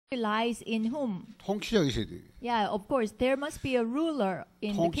lies in whom? 통치자가 있어야 돼. Yeah, of course, there must be a ruler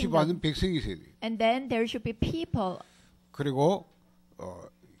in the 통치받는 kingdom. 백성이 있어야 돼. And then there should be people. 그리고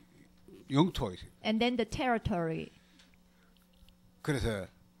영토가 있어요. And then the territory. 그래서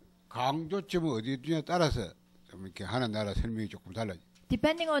강조점을 어디에 두냐에 따라서 좀 이렇게 하나님 나라 설명이 조금 달라져.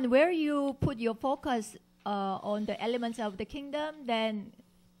 Depending on where you put your focus on the elements of the kingdom, then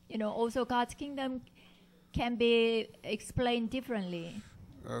also God's kingdom can be explained differently.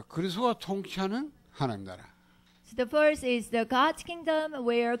 그리스도가 통치하는 하나님 나라. So the first is the God's kingdom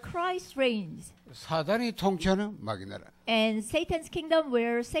where Christ reigns. 사단이 통치하는 마귀 나라. And Satan's kingdom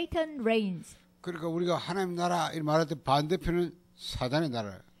where Satan reigns. 그러니까 우리가 하나님 나라 이 말할 때 반대편은 사단의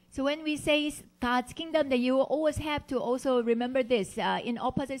나라. So when we say God's kingdom, then you always have to also remember this. In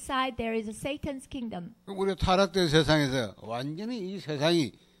opposite side, there is a Satan's kingdom. 우리가 타락된 세상에서 완전히 이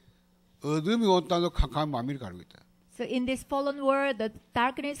세상이 어둠이 온 땅도 캄캄한 마음이 가르고 있다. So in this fallen world, the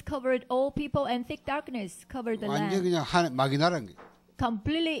darkness covered all people, and thick darkness covered the 완전 land. 그냥 마귀 나라인 거예요.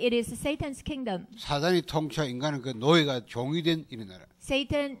 Completely, it is Satan's kingdom. 사단이 통치하 인간은 그 노예가 종이 된 이런 나라.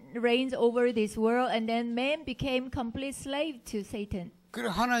 Satan reigns over this world, and then man became complete slave to Satan. 그래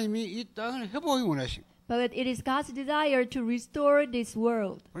하나님이 이 땅을 회복하기 원하시고. But it is God's desire to restore this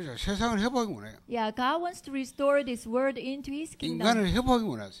world. 그렇죠. 세상을 회복하기 원해요. Yeah, God wants to restore this world into His kingdom. 인간을 회복하기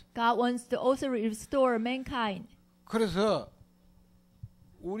원하세요. God wants to also restore mankind. 그래서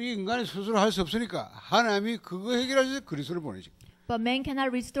우리 인간이 스스로 할 수 없으니까 하나님이 그거 해결하셔서 그리스도를 보내시고. But man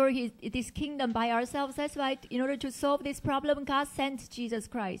cannot restore this kingdom by ourselves. That's why, in order to solve this problem, God sent Jesus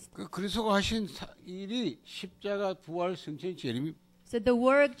Christ. 그 그리스도가 하신 일이 십자가 부활 승천 재림입니다. So the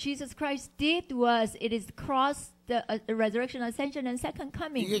work Jesus Christ did was it is cross, the resurrection, ascension, and second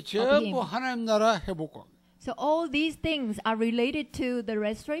coming 이게 of Him. 전부 하나님 나라 회복과. So all these things are related to the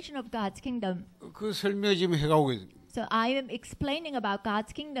restoration of God's kingdom. 그 설명 지금 해가고 있습니다. So I am explaining about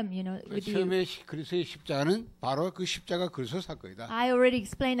God's kingdom, with you. 처음에 그리스도의 십자가는 바로 그 십자가 그리스도 사건이다. I already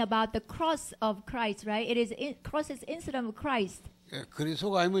explained about the cross of Christ, right? It is cross's incident of Christ.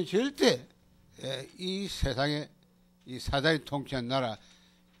 그리스도가 아니면 절대 이 세상에 이 사단이 통치한 나라,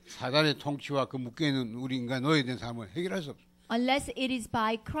 사단의 통치와 그 묶여 있는 우리 인간 노예된 삶을 해결할 수 없어. Unless it is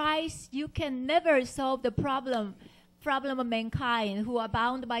by Christ, you can never solve the problem of mankind who are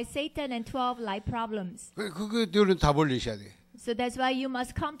bound by Satan and 12 life problems. 그거들은 답을 내셔야 돼. So that's why you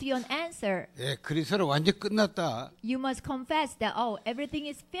must come to your answer. 그리스도는 완전 끝났다. You must confess that everything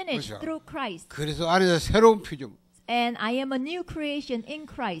is finished 그렇죠. through Christ. 그래서 안에서 새로운 피조물. And I am a new creation in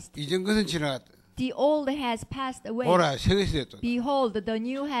Christ. 이전 것은 지나갔다. The old has passed away. 보라, 새 것이 됐다. Behold, the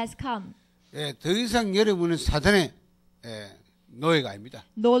new has come. 더 이상 여러분은 사단의 노예가 아닙니다.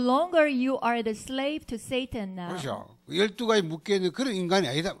 No longer you are the slave to Satan now. 그렇죠. 12가지 묶여 있는 그런 인간이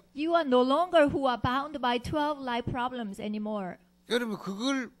아니다. You are no longer who are bound by 12 life problems anymore. 여러분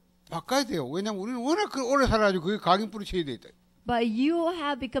그걸 바꿔야 돼요. 왜냐하면 우리는 워낙 오래 살아가지고 그게 각인뿌리 쳐야 돼 있다. But you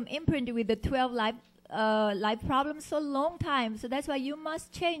have become imprinted with the 12 life problems so long time. So that's why you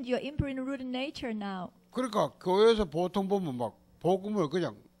must change your imprint rooted nature now. 그러니까 교회에서 보통 보면 막 복음을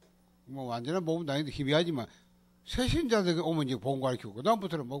그냥 뭐 완전한 복음도 아닌데 희미하지만 새신자들 오면 이제 복음 가르치고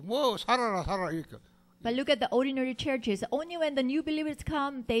그다음부터는 뭐 살아라 이렇게. But look at the ordinary churches. Only when the new believers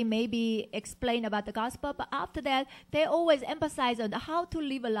come, they maybe explain about the gospel. But after that, they always emphasize on how to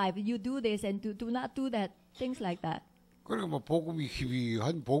live a life. You do this and do not do that. Things like that. 그러니까 뭐 복음이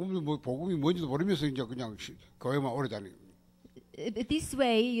희미한 복음이 뭔지도 모르면서 이제 그냥 교회만 오래 다니고. This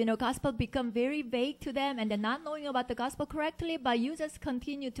way, gospel become very vague to them, and they're not knowing about the gospel correctly. But you just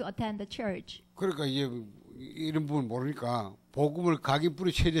continue to attend the church. 그러니까 이제 이런 부분 모르니까 복음을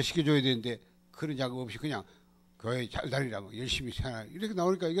각인뿌리 체제시켜줘야 되는데 그런 작업 없이 그냥 교회 잘 다니라고 열심히 생활 이렇게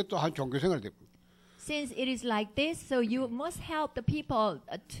나오니까 이것도 한 종교생활이 됐고. Since it is like this, so you must help the people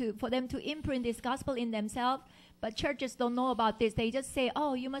for them to imprint this gospel in themselves. But churches don't know about this. They just say,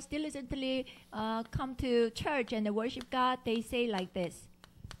 "Oh, you must diligently come to church and worship God." They say like this.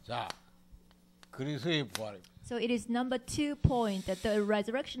 자, 그리스도의 부활입니다. So it is number 2 point, the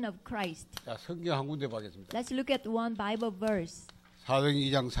resurrection of Christ. 자, 성경 한 군데 보겠습니다. Let's look at one Bible verse. 사도행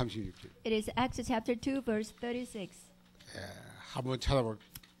 2장 36절. It is Acts chapter 2, verse 36. 한번 찾아볼게요.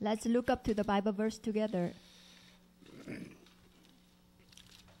 Let's look up to the Bible verse together.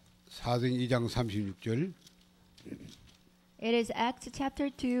 사도행 2장 36절. It is Acts chapter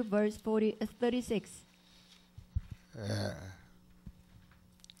 2, verse 36.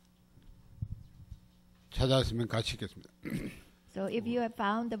 찾았으면 같이 읽겠습니다. So if you have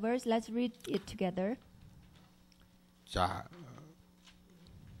found the verse, let's read it together. 자,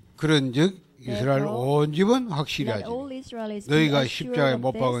 그런즉 이스라엘 온 집은 확실히 Let 하지. all Israelis be 너희가 assured 십자가에 of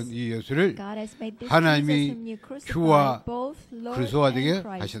못 박은 this. 이 예수를 God has made this 하나님이 Jesus whom you crucified, 주와 both Lord 그리스도가 and 되게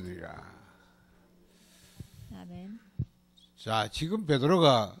Christ. 하셨느니라. Amen. 자, 지금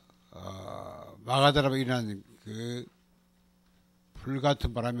베드로가 마가다라에 일어난 그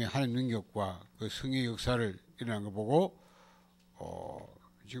불같은 바람의 하나님 능력과 그 성의 역사를 일어난 거 보고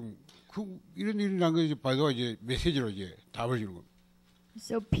지금 이런 일이 난 거 이제 베드로가 이제 메시지로 이제 답을 주는 겁니다.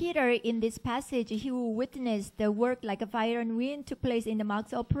 So Peter, in this passage, he will witness the work like a fire and wind took place in the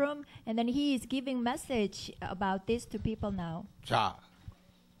Mount of Rome, and then he is giving message about this to people now. 자,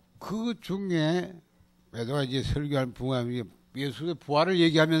 그 중에 베드로가 이제 설교한 부활, 예수의 부활을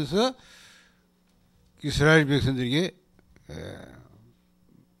얘기하면서 이스라엘 백성들에게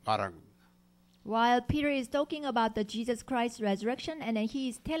말하는 겁니다. While Peter is talking about the Jesus Christ resurrection, and then he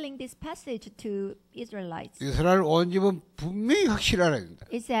is telling this passage to Israelites. 이스라엘 온 집은 분명히 확실하라 된다.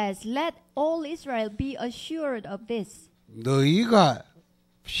 It says, "Let all Israel be assured of this." 너희가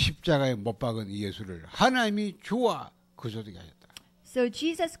십자가에 못 박은 이 예수를 하나님이 주와 그리스도되게 하셨다. So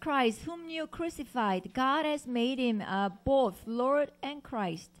Jesus Christ, whom you crucified, God has made him both Lord and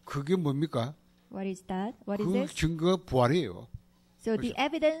Christ. 그게 뭡니까? What is that? What is 그 this? 증거가 부활이에요. So the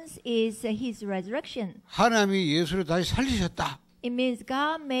evidence is his resurrection. 하나님이 예수를 다시 살리셨다. It means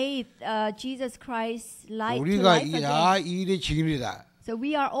God made Jesus Christ to 우리가 life 이 again. 일의 증인이다. So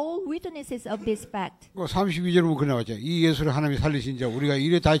we are all witnesses of this fact. 32절에 보면 그 나왔죠. 이 예수를 하나님이 살리신 자 우리가 이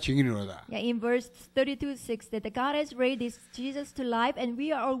일에 다 증인이로다. Yeah, in verse 32:6 that the God has raised this Jesus to life, and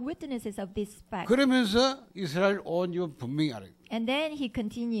we are all witnesses of this fact. 그러면서 이스라엘 온 집은 분명히 알아요. And then he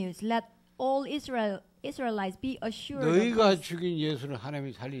continues, "Let all Israelites be assured of 너희가 this." 죽인 예수를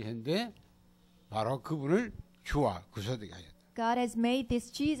하나님이 살리셨는데 바로 그분을 주와 그리스도되게 하셨다. God has made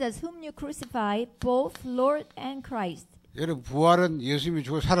this Jesus whom you crucified both Lord and Christ. 여러분 부활은 예수님이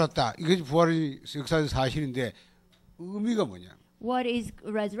죽어 살았다. 이것이 부활의 역사의 사실인데 의미가 뭐냐? What is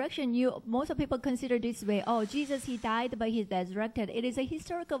resurrection? Most of people consider this way. Oh, Jesus, he died, but he's resurrected. It is a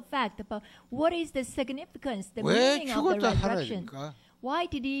historical fact. But what is the significance, the 왜 meaning of the 죽었다 살아야 resurrection? 됩니까? Why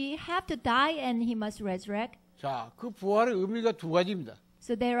did he have to die and he must resurrect? 자, 그 부활의 의미가 두 가지입니다.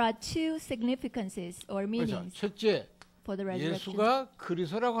 So there are two significances or 그래서 meanings 첫째, for the resurrection. 예수가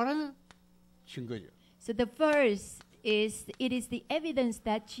그리스도라고 하는 증거죠. So the first is it is the evidence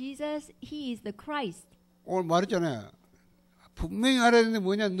that Jesus, he is the Christ. 오늘 말했잖아요. 분명히 알아야 되는데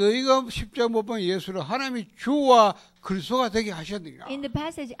뭐냐? 너희가 십자가 못 박은 예수를 하나님이 주와 그리스도가 되게 하셨느니라. In the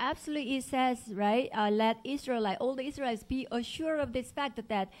passage, absolutely it says, right? Let all the Israelites be assured of this fact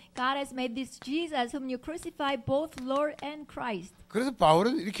that God has made this Jesus, whom you crucified, both Lord and Christ. 그래서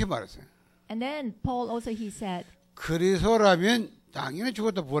바울은 이렇게 말했어요. And then Paul also he said, 그리스도라면 당연히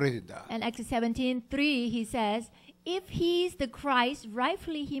죽었다 부활해야 된다. and Acts 17:3 he says, if he is the Christ,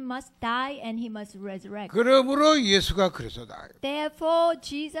 rightfully he must die and he must resurrect. 그러므로 예수가 그리스도다. Therefore,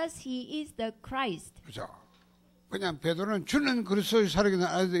 Jesus, he is the Christ. 그렇죠. 그냥 베드로는 주는 그리스도의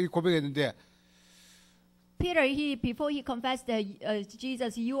살아계신 고백했는데 Peter, before he confessed that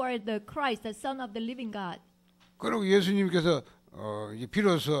Jesus, you are the Christ, the Son of the living God. 그리고 예수님께서 이제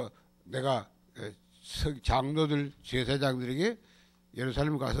비로소 내가 장로들 제사장들에게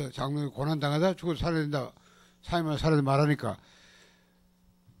예루살렘 가서 장로들 고난 당하다 죽어 살아야 된다. 삶을 살아야 말하니까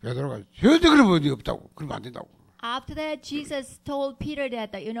베드로가 절대 그런 법이 없다고. 그러면 안 된다고. After that, Jesus told Peter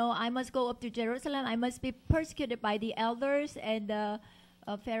that, I must go up to Jerusalem. I must be persecuted by the elders and the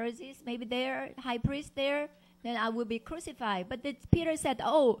Pharisees, maybe there, high priest there. Then I will be crucified. But Peter said,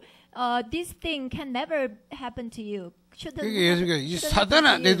 this thing can never happen to you. 그러니까 예수가 이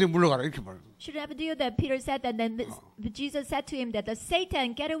사단아 내들 물러가라 이렇게 말해요. Shouldn't happen to you. That Peter said that. Then Jesus said to him that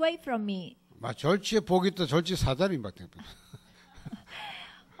Satan, get away from me. 절치에 복이 있다. 절치 사단이 막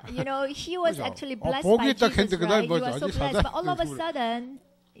He was actually blessed 복이 by 있다 Jesus, 했는데 그날 right? He 뭐 was so 완전 blessed. But all of a 사단. sudden,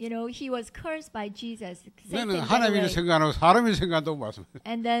 he was cursed by Jesus. Satan, 너는 get 하나님을 away. 생각 안 하고 사람을 생각한다고 말씀.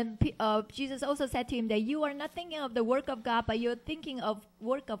 And then Jesus also said to him that you are not thinking of the work of God, but you're thinking of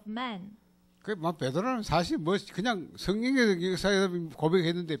work of man. 그 베드로는 사실 뭐 그냥 성경의 역사에서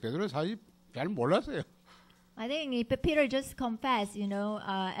고백했는데 베드로는 사실 잘 몰랐어요. I think Peter just confessed,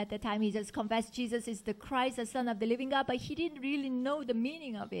 at the time he just confessed Jesus is the Christ, the Son of the living God, but he didn't really know the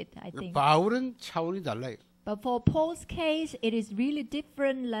meaning of it, I think. 바울은 차원이 달라요. But for Paul's case, it is really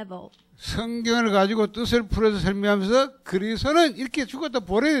different level. 성경을 가지고 뜻을 풀어서 설명하면서 그리스도는 이렇게 죽었다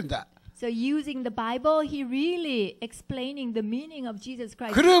보내야 된다. So using the Bible, he really explaining the meaning of Jesus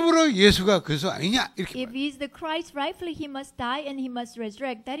Christ. 그러므로 예수가 그리스도 아니냐 이렇게. If he is the Christ, rightfully he must die and he must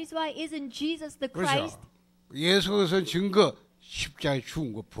resurrect. That is why isn't Jesus the Christ? 그렇죠. 예수가 그것은 증거 십자가에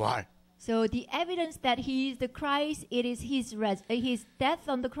죽은 거 부활. So the evidence that he is the Christ, it is his death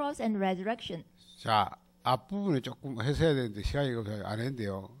on the cross and resurrection. 자, 앞부분에 조금 했어야 되는데 시간이 없어서 안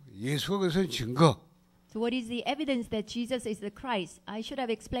했는데요. 예수가 그것은 증거. So what is the evidence that Jesus is the Christ? I should have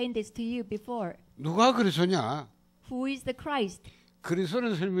explained this to you before. 누가 그리스도냐? Who is the Christ?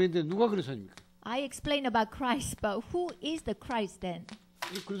 그리스도는 설명인데 누가 그리스도입니까? I explained about Christ, but who is the Christ then?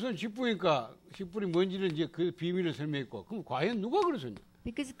 이 그리스도는 직분이니까 직분이 뭔지는 이제 그 비밀을 설명했고, 그럼 과연 누가 그리스도냐?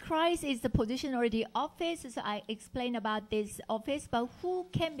 Because Christ is the position or the office, so I explained about this office, but who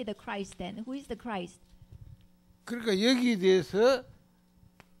can be the Christ then? Who is the Christ? 그러니까 여기에 대해서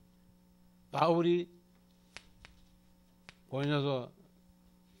바울이 고린도서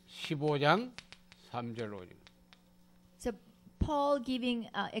 15장 3절 5절. So Paul giving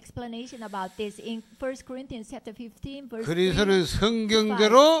explanation about this in 1 Corinthians chapter 15 verse 3. 그리스도는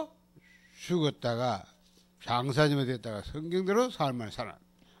성경대로 죽었다가 장사님이 됐다가 성경대로 삶을 살아.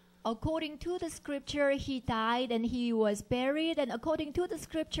 According to the scripture, he died and he was buried, and according to the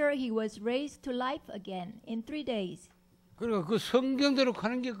scripture, he was raised to life again in 3 days. 그러니까 그 성경대로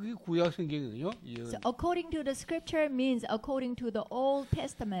가는 게 그게 구약 성경이거든요. So according to the scripture means according to the Old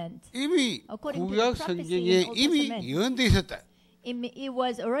Testament. 이미 According to 구약 the prophecy 성경에 in Old 이미 Testament. 예언돼 있었다. It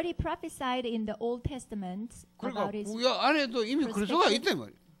was already prophesied in the Old Testament 그러니까 about his. 구약 안에도 이미 그리스도가 있다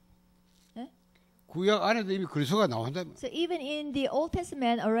말이야. 네? 구약 안에도 이미 그리스도가 나온다 말이야. So even in the Old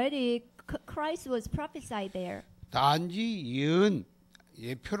Testament already Christ was prophesied there. 단지 예언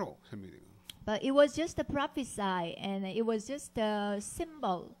예표로 설명돼요. But it was just a prophesy and it was just a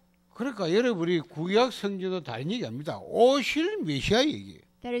symbol. 그러니까 여러분이 구약 성경도 다른 얘기 아닙니다. 오실 메시아 얘기예요.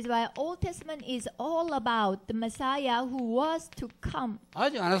 That is why Old Testament is all about the Messiah who was to come.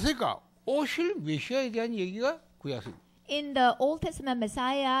 아직 안 왔으니까 오실 메시아에 대한 얘기가 구약 성경. In the Old Testament,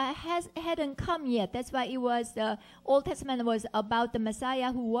 Messiah hadn't come yet. That's why it was the Old Testament was about the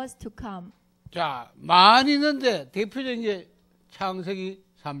Messiah who was to come. 자, 많이 있는데 대표적인 게 창세기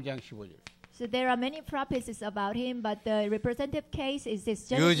 3장 15절. So there are many prophecies about him, but the representative case is this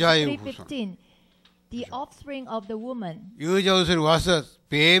여자의 Genesis 3:15, the offspring of the woman. 여자 옷을 와서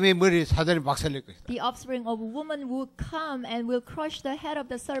뱀의 머리 사다리 박살낼 것이다. The offspring of a woman will come and will crush the head of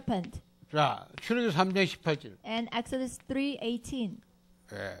the serpent. 자, 출애굽기 3장 18절. And Exodus 3:18.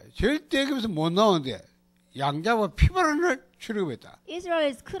 절대 여기서 못 나오는데 양자와 피바라는 날 출애굽했다.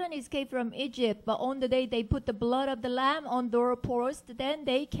 Israelites couldn't escape from Egypt, but on the day they put the blood of the lamb on doorpost, then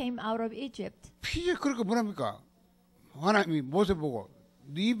they came out of Egypt. 피제 그러니까 뭐랍니까? 하나님이 모세 보고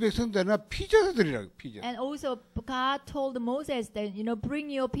네 백성들나 피제사 드리라고 피제. And also God told Moses that,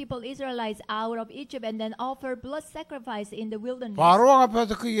 bring your people Israelites out of Egypt and then offer blood sacrifice in the wilderness. 바로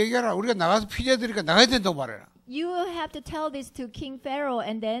앞에서 그 얘기하라. 우리가 나가서 피제 드리니까 나가야 된다고 말해라. You have to tell this to King Pharaoh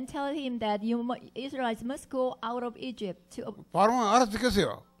and then tell him that Israelites must go out of Egypt 바로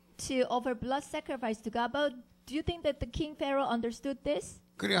알아듣겠어요. to offer blood sacrifice to God. But do you think that the King Pharaoh understood this?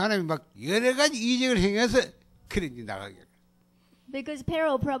 그래 하나님이 막 여러 가지 이적을 행해서 그래 이제 나가게. Because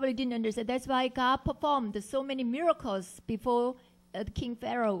Pharaoh probably didn't understand. That's why God performed so many miracles before King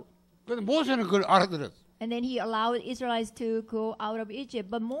Pharaoh. 근데 모세는 그걸 알아들었어. And then he allowed Israelites to go out of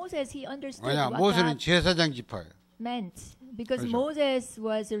Egypt. But Moses, he understood 왜냐 what 모세는 God 제사장 지파예요. meant. Because 그렇죠. Moses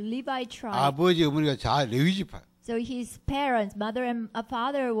was a Levite tribe. 아버지 어머니가 다 레위 지파. So his parents, mother and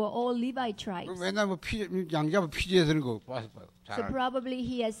father were all Levite tribes. 맨날 뭐 피제 양자부 피제에 드는 거 봐서 봐요. So probably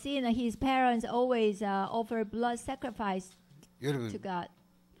he has seen that his parents always offer blood sacrifice 여러분 to God.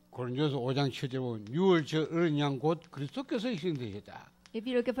 고린도서 5장 7절 보면 6월 저 어린 양 곧 그리스도께서 희생되셨다. If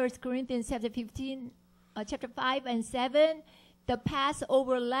you look at 1 Corinthians chapter 5 and 7, the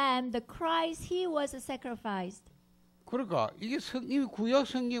Passover lamb, the Christ, he was sacrificed. 그러니까 이게 이미 구약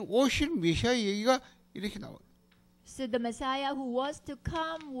성경 오실 메시아 얘기가 이렇게 나와요. So the Messiah who was to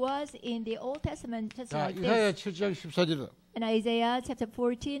come was in the Old Testament just 자, like 이사야 this. 7장 14절. In Isaiah chapter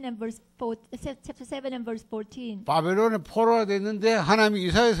 14 and chapter 7 and verse 14. 바벨론에 포로가 됐는데 하나님이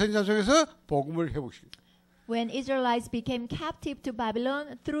이사야 선지자 속에서 복음을 회복시켰다. When Israelites became captive to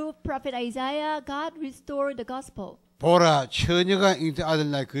Babylon, through prophet Isaiah, God restored the gospel. 보라 처녀가 잉태 아들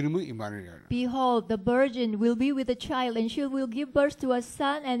낳을 그림은 이마누엘이라. Behold, the virgin will be with a child, and she will give birth to a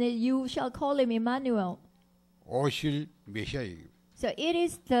son, and you shall call him Emmanuel. 오실 메시아 얘기. So it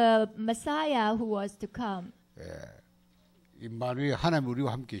is the Messiah who was to come. 임마누엘 하나님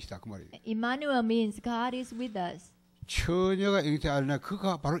우리와 함께 계시다 그 말이에요. Emmanuel means God is with us. 처녀가 잉태 아들 낳을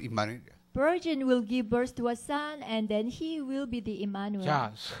그가 바로 임마누엘이야. Virgin will give birth to a son, and then he will be the Emmanuel.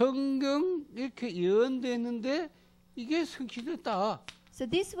 자, 성경 이렇게 예언됐는데 이게 성취됐다. So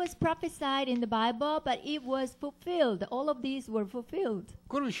this was prophesied in the Bible, but it was fulfilled. All of these were fulfilled.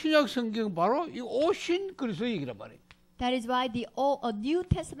 그럼 신약 성경 바로 이 오신 그리스도 얘기란 말이에요. That is why the New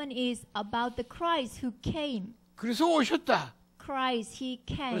Testament is about the Christ who came. 그래서 오셨다. Christ, he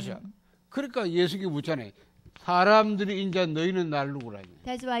came. 그렇죠. 그러니까 예수께 묻잖아요. 사람들이 인자 너희는 날 누구라냐.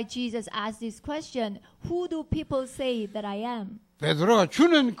 That's why Jesus asked this question, who do people say that I am? 베드로가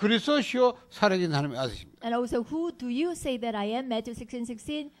주는 그리스도시요 살아계신 하나님의 아들입니다. And also, who do you say that I am? Matthew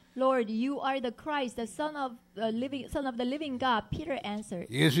 16:16. Lord, you are the Christ, the Son of the living God. Peter answered.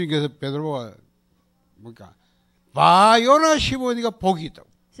 예수님께서 베드로가 뭐니까 바요나 시몬이가 복이 있다고.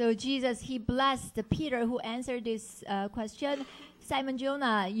 So Jesus, he blessed Peter who answered this question. Simon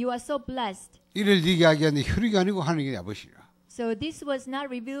Jonah, you are so blessed. 이를 네게 하게 하는 혈육이 아니고 하나님의 아버지라. So this was not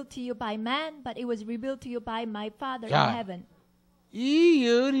revealed to you by man, but it was revealed to you by my Father 자, in heaven. 이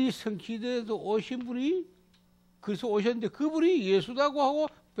예언이 성취돼서 오신 분이 그래서 오셨는데 그분이 예수다고 하고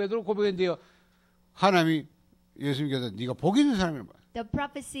베드로 고백했는데요. 하나님이 예수님께서 네가 복 있는 사람이란 말이야. The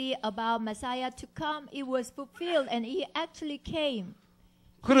prophecy about Messiah to come, it was fulfilled, and he actually came.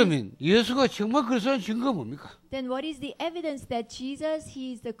 그러면 예수가 정말 그리스도라는 증거가 뭡니까? Then what is the evidence that Jesus,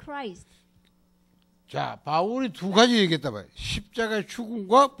 he is the Christ? 자, 바울이 두 가지 얘기했다 봐요. 십자가의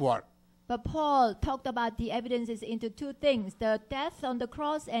죽음과 부활. But Paul talked about the evidences into two things, the death on the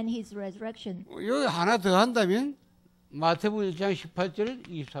cross and his resurrection. 여기 하나 더 한다면 마태복음 1장 18절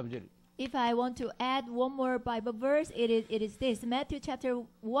 23절. If I want to add one more Bible verse, it is this, Matthew chapter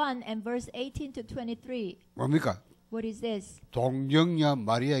 1 and verse 18 to 23. 뭡니까? What is this? 동정녀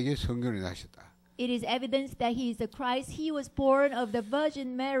마리아에게 성령이 나셨다. It is evidence that he is the Christ. He was born of the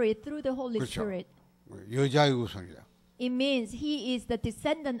Virgin Mary through the Holy 그렇죠. Spirit. 여자의 우선이다. It means he is the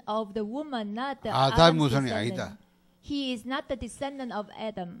descendant of the woman, not the 아담 Adam's 우선이 descendant. 아니다. He is not the descendant of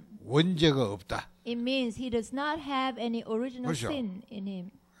Adam. 원죄가 없다. It means he does not have any original 그렇죠. sin in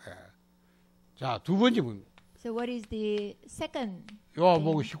him. 자, 두 번째 분. So what is the second?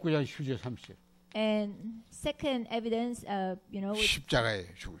 요한복음 19장 10절 30절. And second evidence, with 십자가에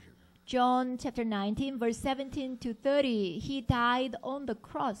죽으셨다. John chapter 19, verse 17 to 30, he died on the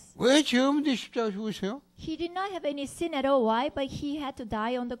cross. 왜 죄 없는데 십자가 죽으세요? He did not have any sin at all. Why? But he had to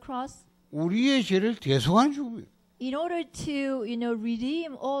die on the cross 우리의 죄를 대속하는 죽음이에요. in order to,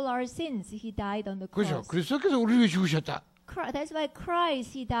 redeem all our sins. He died on the 그렇죠. cross. 그리스도께서 우리를 위해 죽으셨다. That's why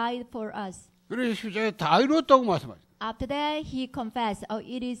Christ, he died for us. 그래서 십자가에 다 이루었다고 말씀하셨어요. After that, he confessed, "Oh,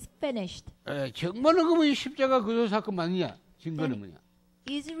 it is finished." 정말로 그러면 이 십자가 그리스도 사건 맞느냐? 증거는 뭐냐?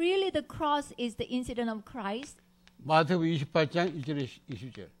 Is really the cross is the incident of Christ? 마태복음 28장 1절에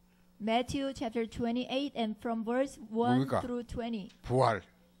 20절. Matthew chapter 28 and from verse 1 뭡니까? through 20. 부활.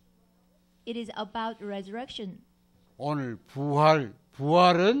 It is about resurrection. 오늘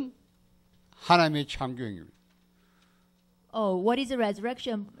부활은 하나님의 창조행입니다. Oh, what is a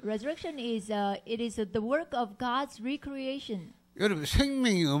resurrection? Resurrection is it is the work of God's recreation. 여러분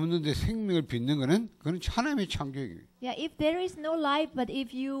생명이 없는데 생명을 빚는 거는 그건 하나님의 창조행입니다. Yeah, if there is no life, but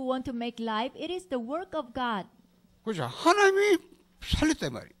if you want to make life, it is the work of God. 그렇죠. 하나님이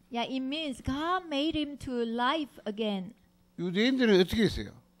살렸단 말이에요. Yeah, it means God made him to life again. 유대인들은 어떻게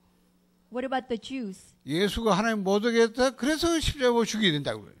했어요? What about the Jews? 예수가 하나님 못 오게 했다. 그래서 십자가에 죽여야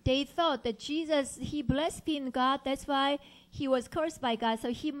된다고 그래요. They thought that Jesus, he blasphemed God. That's why he was cursed by God. So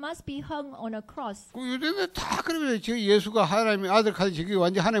he must be hung on a cross. 그 유대인들 다 그러면 저 예수가 하나님의 아들 카드 저기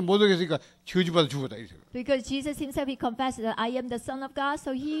완전 하나님 못 오게 했으니까 저주받아 죽었다 이래요. Because Jesus himself, he confessed that I am the Son of God.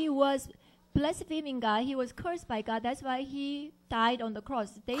 So he was blaspheming God. He was cursed by God. That's why he died on the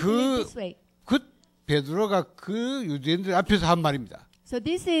cross. They believe this way. 그 베드로가 그 유대인들 앞에서 한 말입니다. So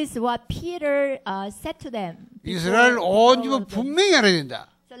this is what Peter said to them. 이스라엘 온 집은 분명히 알아야 된다.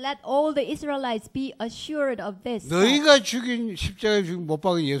 So let all the Israelites be assured of this. 너희가 죽인 십자가에 죽인 못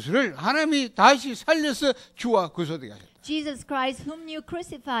박은 예수를 하나님이 다시 살려서 주와 그리스도 되게 하셨다. Jesus Christ, whom you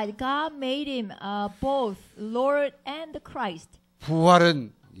crucified, God made him both Lord and Christ.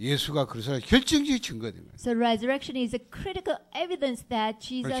 부활은 예수가 그리스도의 결정적 증거된 거예요. So resurrection is a critical evidence that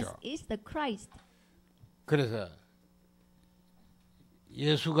Jesus 그렇죠. is the Christ. 그래서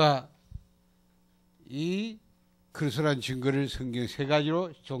예수가 이 그리스도라는 증거를 성경 세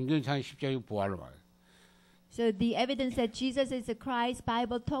가지로 종전상 십자가의 부활로 말해요. So the evidence that Jesus is the Christ,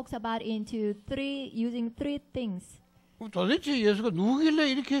 Bible talks about using three things. 그럼 도대체 예수가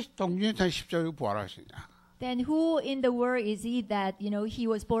누구길래 이렇게 종전상 십자가의 부활할 수 있냐? Then who in the world is he that, he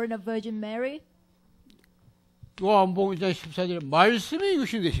was born of Virgin Mary? 요한복음 1장 14절에 말씀이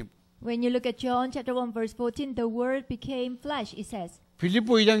육신 되신 분. When you look at John chapter 1 verse 14, the word became flesh, it says.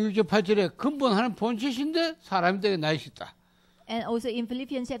 빌립보 2장 6절 8절에 근본하는 본체신데 사람이 되게 나이셨다. And also in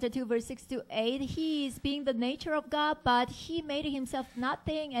Philippians chapter 2 verse 6 to 8, he is being the nature of God, but he made himself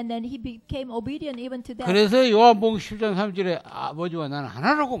nothing, and then he became obedient even to death. 그래서 요한복음 10장 3절에 아버지와 나는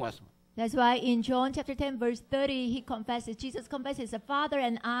하나라고 말씀합니다. That's why in John chapter 10 verse 30 he confesses, Jesus confesses, the Father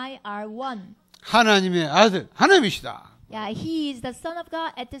and I are one. 하나님의 아들, 하나님이시다. Yeah, he is the Son of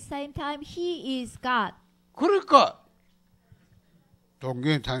God. At the same time, he is God. 그러니까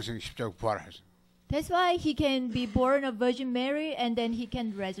동경의 탄생 십자가 부활하셨어요. That's why he can be born of Virgin Mary and then he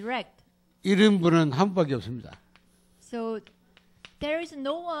can resurrect. 이런 분은 한 분밖에 없습니다. So there is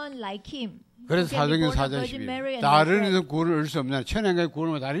no one like him. 그래서 사도행전 4장 12 다른 이는 구원을 얻을 수 없나 천향의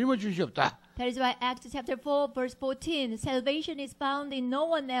구원을 다른 힘을 줄 수 없다. That is why Acts chapter 4 verse 14, salvation is found in no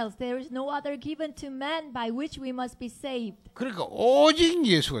one else. There is no other given to man by which we must be saved. 그러니까 오직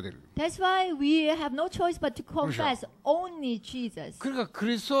예수가 되는 거예요. That's why we have no choice but to confess only Jesus. 그러니까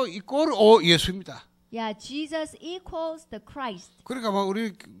그리스도 이꼴 예수입니다. Yeah, Jesus equals the Christ. 그러니까 막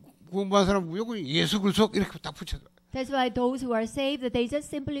우리 구원받은 사람 무조건 예수 그리스도 이렇게 딱 붙여요. That's why those who are saved, they just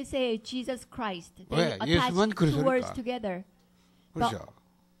simply say Jesus Christ. They 왜? attach 예수만 two words 그리스도니까. together. 그렇죠.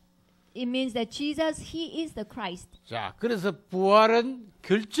 It means that Jesus, He is the Christ. 자, 그래서 부활은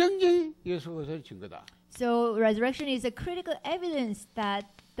결정적인 예수 그리스도의 증거다. So resurrection is a critical evidence that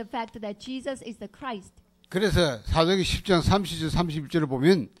the fact that Jesus is the Christ. 그래서 사도행전 10장 30절 31절을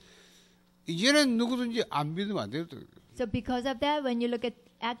보면 이제는 누구든지 안 믿으면 안 돼요. So because of that, when you look at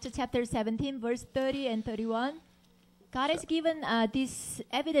Acts chapter 17, verse 30 and 31, God has given this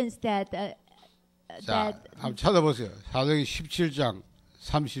evidence that 자, 한번 찾아보세요. 사도행전 17장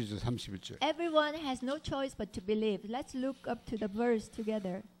 30절 31절. everyone has no choice but to believe. Let's look up to the verse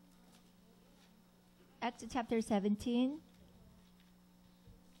together. Acts chapter 17.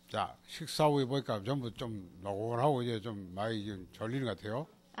 자, 식사 후에 보니까 전부 좀 노곤하고 이제 좀 많이 좀 졸리는 것 같아요.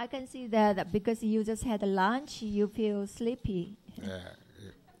 I can see that because you just had lunch, you feel sleepy. 예,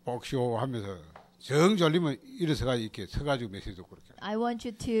 복시호 하면서 정 졸리면 일어서가 이렇게 서가지고 메시지 듣고 그렇게. I want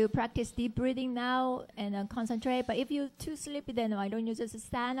you to practice deep breathing now and concentrate. But if you're too sleepy, then why don't you just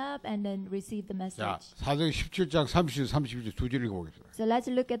stand up and then receive the 자, message? 사도행전 17장 30절 31절 두 절 읽어보겠습니다. So let's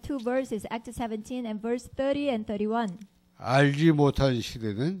look at two verses, Acts 17 and verse 30 and 31. 알지 못한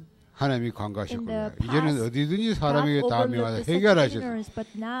시대는 하나님이 In 관가하셨고 the 이제는 past, 어디든지 God 사람에게 다 overlooked 명하사 the 해결하셨다. ignorance, but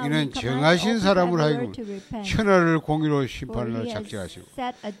now 이는 He commands 정하신 all 사람을 people 하여금 everywhere to repent. 천하를 공의로 For 심판을 He has 작정하시고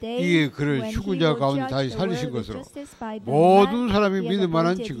set a day 이에 그를 when 죽은 He 자 will 가운데 judge 다시 the 살리신 world with 것으로 justice by the 모든 man 사람이 He has 믿을 만한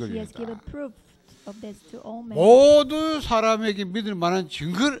appointed. 증거를 He has given 줬다. proof of this to all men. 모든 사람에게 믿을 만한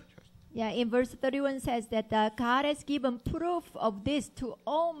증거를 Yeah, in verse 31 says that God has given proof of this to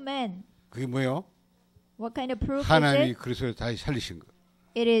all men. 그게 뭐예요? What kind of proof is 하나님이 it? 그리스도를 다시 살리신 거.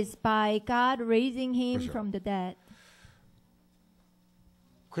 It is by God raising him 그렇죠. from the dead.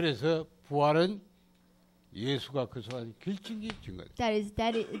 그래서 부활은 예수가 그리스도의 결정적인 증거다.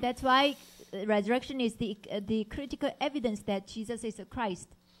 That's why resurrection is the critical evidence that Jesus is a Christ.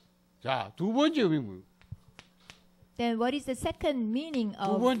 자, 두 번째 의미 뭐예요? Then what is the second meaning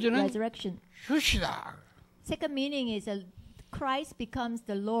두 of 번째는 resurrection? 주시다. Second meaning is Christ becomes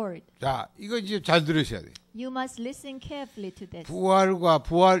the Lord. 자, 이거 이제 잘 들으셔야 돼요. You must listen carefully to this. 부활과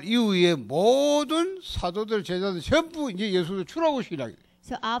부활 이후에 모든 사도들 제자들 전부 이제 예수를 주라고 신앙해요.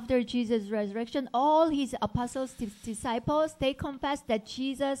 So after Jesus' resurrection, all his apostles, disciples, they confess that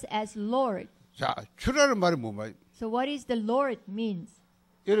Jesus as Lord. 자, 주라는 말이 뭔 말이에요? So what is the Lord means?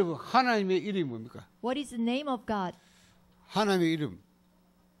 여러분, 하나님의 이름이 뭡니까? What is the name of God? 하나님의 이름.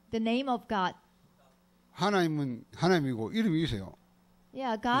 The name of God. 하나님은 하나님이고 이름이 있어요.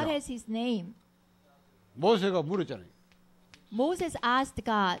 Yeah, God Yeah. has his name. 모세가 물었잖아요. Moses asked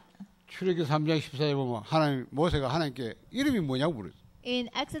God. 출애굽기 3장 14절에 보면 모세가 하나님께 이름이 뭐냐고 물었어요. In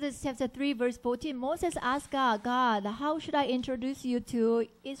Exodus chapter 3 verse 14, Moses asked God, how should I introduce you to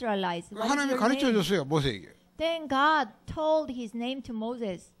Israelites? What is 하나님이 your 가르쳐 name? 줬어요, 모세에게. Then God told his name to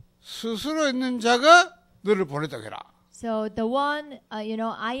Moses. 스스로 있는 자가 너를 보냈다고 해라. So the one, I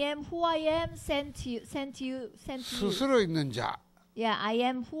am who I am, sent you. 스스로 있는 자. Yeah, I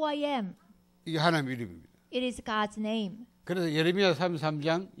am who I am. 이게 하나님의 이름입니다. It is God's name. 그래서 예레미야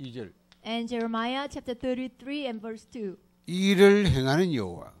 33장 2절. And Jeremiah chapter 33 and verse 2. 이를 행하는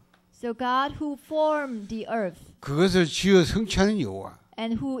여호와. So God who formed the earth 그것을 지어 성취하는 여호와.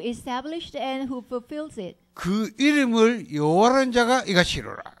 and who established and who fulfills it. 그 이름을 여호와라는 자가 이같이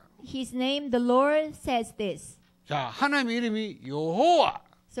이루라. His name, the Lord, says this. 자, 하나님의 이름이 여호와.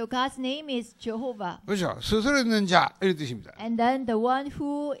 So God's name is Jehovah. 그렇죠. 스스로 있는 자 이런 뜻입니다. And then the one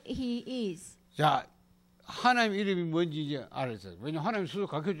who he is. 자, 하나님의 이름이 뭔지 이제 알았어요. 왜냐하면 하나님 스스로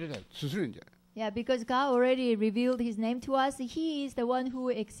가르쳐주잖아요. 스스로 있는 자. Yeah, because God already revealed his name to us. He is the one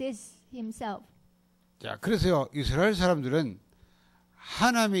who exists himself. 자, 그래서요 이스라엘 사람들은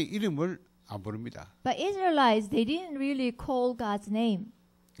하나님의 이름을 안 부릅니다. But Israelites, they didn't really call God's name.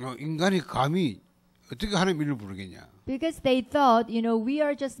 인간이 감히 어떻게 하나님 이름을 부르겠냐? Because they thought, we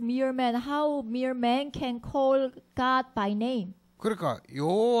are just mere men. How mere men can call God by name? 그러니까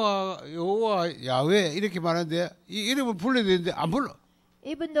여호와 야훼 이렇게 말하는데 이 이름을 불러야 되는데 안 불러.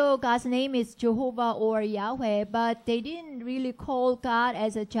 Even though God's name is Jehovah or Yahweh, but they didn't really call God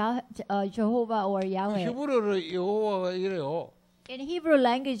as a Jehovah or Yahweh. 히브리어로 여호와가 이래요. In Hebrew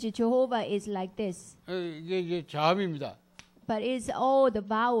language, Jehovah is like this. 이게 자음입니다. But it's all the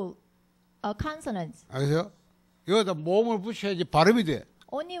vowel consonants. 아세요? 여기다 모음을 붙여야지 발음이 돼.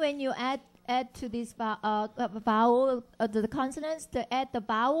 Only when you add to this vowel, the consonants, to add the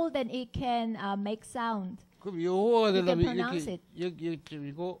vowel, then it can make sound. 그럼 여호와가 You can 되려면 pronounce 이렇게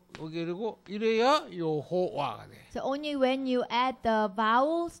여기쯤이고 여기고 이래야 여호와가 돼. So only when you add the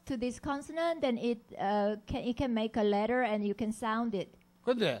vowels to this consonant, then it can make a letter and you can sound it.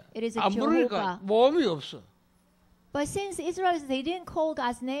 근데 It is a 안 부르니까 모음이 없어. But since Israelites, they didn't call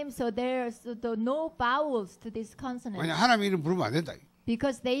God's name, so there's no vowels to this consonant. 왜냐 하나님 이름 부르면 안 된다.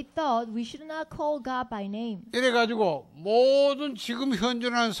 Because they thought we should not call God by name. 이래가지고 모든 지금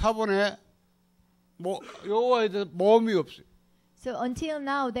현존하는 사본에 여호와에 대해서 모음이 없어요. So until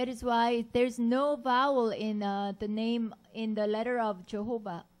now, that is why there's no vowel in the name in the letter of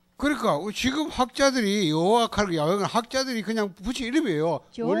Jehovah. 그러니까 지금 학자들이 여호와 칼 야훼는 학자들이 그냥 붙인 이름이에요.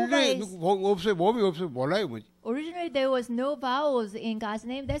 원래 없어요. 모음이 없어요. 몰라요 뭐지. Originally, there was no vowels in God's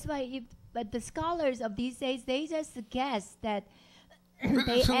name. That's why, but the scholars of these days, they just guess that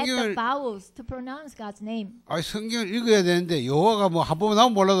they add the vowels to pronounce God's name. 아, 성경을 읽어야 되는데 여호와가 뭐 한 번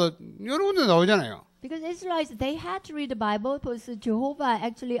나오면 몰라도 여러 군데 나오잖아요. Because Israelites, they had to read the Bible because Jehovah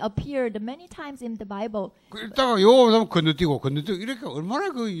actually appeared many times in the Bible. 읽다가 여호와 나오면 건너뛰고 이렇게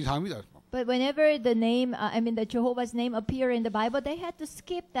얼마나 그 이상합니다. But whenever the name, the Jehovah's name appear in the Bible, they had to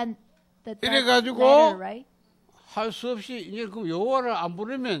skip that letter, right? 할 수 없이 이제 그럼 여호와를 안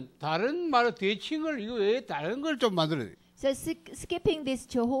부르면 다른 말을 대칭을 이거 외에 다른 걸 좀 만들어야 돼. So skipping this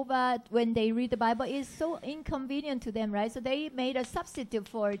Jehovah when they read the Bible is so inconvenient to them, right? So they made a substitute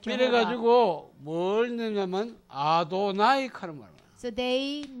for Jehovah. 이래가지고 뭘 넣냐면 아도나이 하는 말. So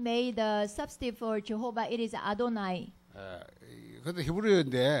they made a substitute for Jehovah. It is Adonai. 그것도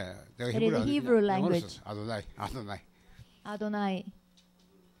히브리어인데 내가 It is a Hebrew language. 아도나이.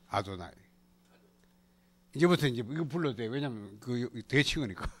 이제부터 이제 이거 불러도 돼. 왜냐면 그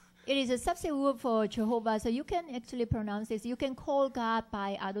대칭이니까. It is a substitute word for Jehovah, so you can actually pronounce this. You can call God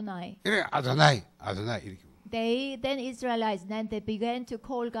by Adonai. 이래 아도나이 이렇게. They then Israelites then they began to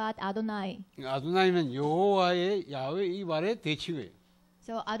call God Adonai. 아도나이는 여호와의 야훼 이 말의 대칭이에요.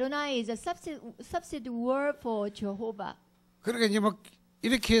 So Adonai is a substitute word for Jehovah. 그러니까 이제 막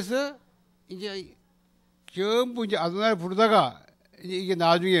이렇게 해서 이제 전부 이제 아도나이를 부르다가 이게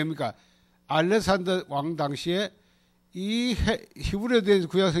나중에 뭡니까? 알렉산더 왕 당시에 이 히브리어에 대한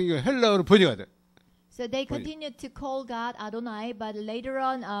구약 성경을 헬라어로 번역하대. So they continued to call God Adonai, but later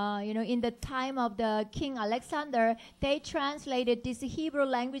on, in the time of the King Alexander, they translated this Hebrew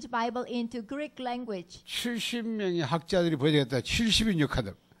language Bible into Greek language. 70명의 학자들이 번역했다. 70인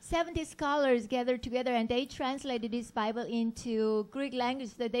역하들. 70 scholars gathered together and they translated this Bible into Greek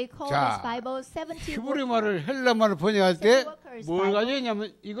language. So they call this Bible 70. 히브리 말을 헬라 말을 번역할 때 뭘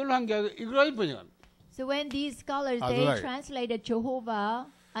가져냐면 이걸 한 게 아니라 이걸 가지고 번역합니다. So when these scholars they translated Jehovah,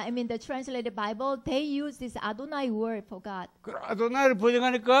 the translated Bible, they use this Adonai word for God. 그 아도나이를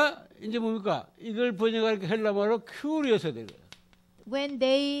번역하니까 이제 뭡니까? 이걸 번역하니까 헬라 말로 큐리어스 된 거예요. When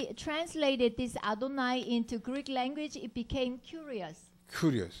they translated this Adonai into Greek language, it became curious.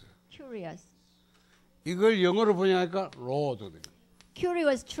 Curious. 이걸 영어로 번역하니까 Lord.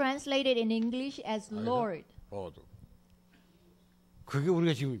 Curious translated in English as Lord. Lord. 그게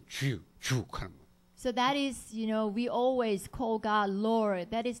우리가 지금 주 하는 거예요. So that is, we always call God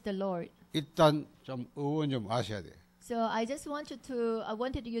Lord. That is the Lord. 일단 좀 의원 좀 아셔야 돼. So I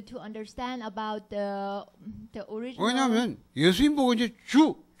wanted you to understand about the original. 왜냐하면 예수님 보고 이제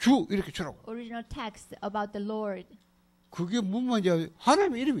주 이렇게 주라고. Original text about the Lord. 그게 뭔 말이야?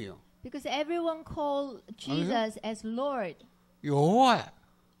 하나님 이름이에요. Because everyone call Jesus as Lord. 여호와야.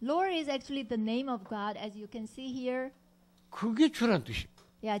 Lord is actually the name of God, as you can see here. 그게 주란 뜻이.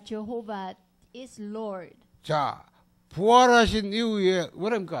 Yeah, Jehovah is Lord. 자, 부활하신 이후에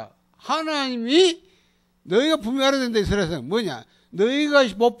뭐랍니까? 하나님이 너희가 분명히 알아야 된다 이스라엘에서 뭐냐?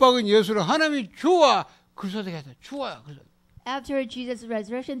 너희가 못 박은 예수를 하나님이 주와 그리스도에게 했다. 주와 그리스도. After Jesus'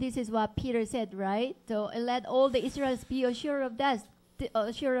 resurrection, this is what Peter said, right? So let all the Israelites be assured of this,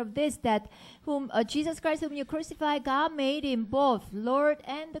 that whom Jesus Christ whom you crucified, God made him both Lord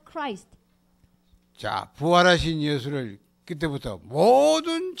and the Christ. 자, 부활하신 예수를 그때부터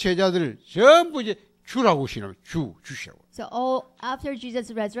모든 제자들 전부 이제 주라고 신으면 주시라고. So after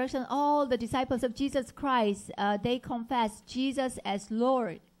Jesus' resurrection, all the disciples of Jesus Christ, they confess Jesus as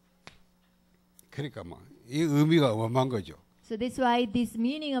Lord. 그러니까 뭐 이 의미가 어마어마한 거죠. So that's why this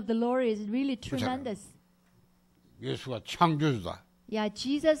meaning of the Lord is really tremendous. 예수가 창조주다. Yeah,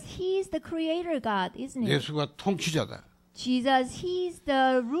 Jesus, He is the Creator God, isn't He? 예수가 통치자다. Jesus, He is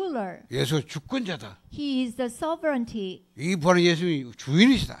the ruler. 예수가 주권자다. He is the sovereignty. 이 부활의 예수님이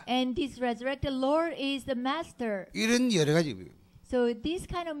주인이시다. And this resurrected Lord is the master. 이런 여러 가지 의미. So these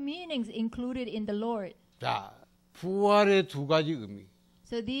kind of meanings included in the Lord. 자, 부활의 두 가지 의미.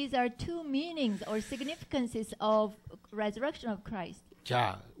 So these are two meanings or significances of resurrection of Christ.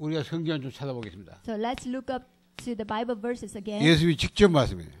 자, 우리가 성경을 좀 찾아보겠습니다. So let's look up to the Bible verses again. 예수님이 직접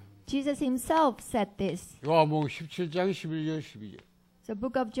말씀해요. Jesus himself said this. 요한복음 17장 11절 12절. So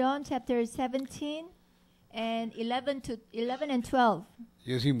book of John chapter 17 and 11 and 12.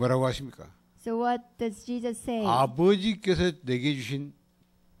 예수님이 뭐라고 하십니까? So what does Jesus say? 아버지께서 내게 주신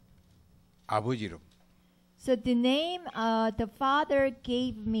아버지 이름. So the name the Father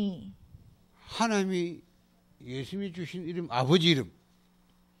gave me. 하나님이 예수님이 주신 이름 아버지 이름.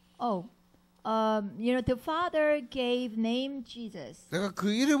 Oh, the Father gave name Jesus. 내가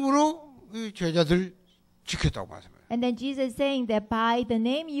그 이름으로 이 제자들 지켰다고 말씀해요. And then Jesus saying that by the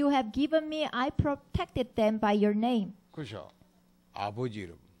name you have given me, I protected them by your name. 그렇죠. 아버지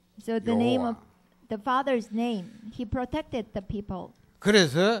이름. So the name of the Father's name, He protected the people.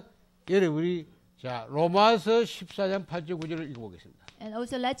 그래서 여러분이 자 로마서 14장 8절 9절을 읽어보겠습니다. And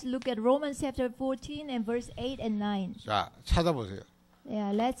also let's look at Romans chapter 14 and verse 8 and 9. 자 찾아보세요.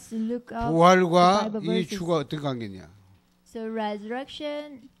 Yeah, let's look up 부활과 the Bible 이 verses. 주가 어떤 관계냐? So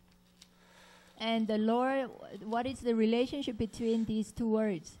resurrection and the Lord, what is the relationship between these two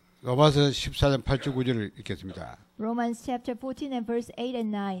words? 로마서 14장 8절 9절을 읽겠습니다. Romans chapter 14 and verse 8 and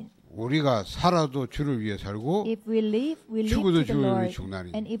 9. 우리가 살아도 주를 위해 살고 If we live 죽어도 to the 주를 위해 Lord.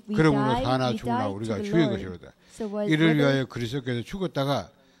 죽나니 And if we 그러므로 die, 사나 we 죽나 die 우리가 to the 주의 Lord. 것이로다. So 이를 whether 위하여 그리스도께서 죽었다가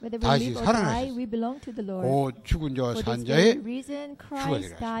we 다시 live or die, 살아나셨어요. we belong to the Lord. 오 죽은 자와 For 산 this 자의 very reason, 주가 Christ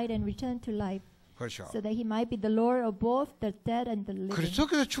되라. died and returned to life, 그렇죠. so that He might be the Lord of both the dead and the living.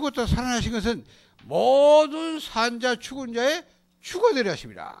 그리스도께서 죽었다 살아나신 것은 모든 산자 죽은 자의 주가 되려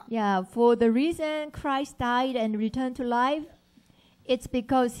하십니다. Yeah, for the reason Christ died and returned to life, it's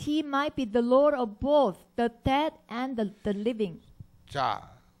because He might be the Lord of both the dead and the living.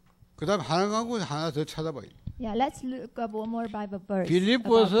 자, 그다음 하나 더 찾아봐요. Yeah, let's look up one more Bible verse.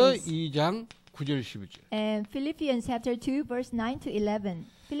 빌립보서 about this. 2장 9절 11절. And Philippians chapter 2 verse 9 to 11.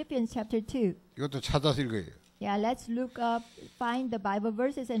 Philippians chapter 2. 이것도 찾아서 읽어요. Yeah, let's look up, find the Bible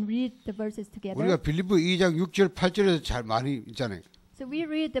verses and read the verses together. 우리가 빌립보 2장 6절 8절에서 잘 많이 있잖아요. So we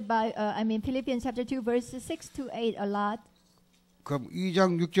read Philippians chapter 2 verses 6 to 8 a lot. 그럼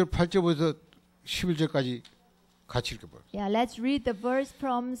 2장 6절 8절부터 11절까지 같이 읽어봐요. Yeah, let's read the verse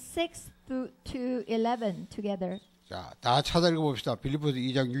from 6 to 11 together. 자, 다 찾아 읽어봅시다. 빌립보서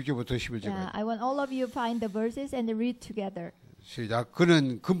 2장 6절부터 11절까지. Yeah, I want all of you find the verses and read together. 시작.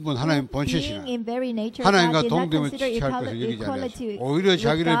 그는 근본 하나님 본체시나 Being in very nature, 하나님과 God did not 동등을 consider 취할 것을 여기지 equality 아니하시고 오히려 with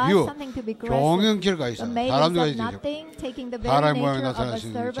자기를 God 비워 something to be grasped, 종형체를 but 가지사 made 사람들과 himself 지내셨고 nothing, taking the very 사람의 모양에 nature of a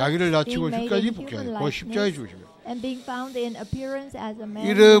나타나시니 servant, 자기를 낮추고 being made 십자가에 in 붙게 human 하고 십자가에 likeness, 죽으시며 and being found in appearance as a man,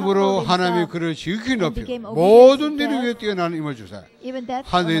 이름으로 humbled 하나님이 himself, 그를 지극히 높여 became obedient 모든 to 일 death, 위에 뛰어나는 힘을 주사 even death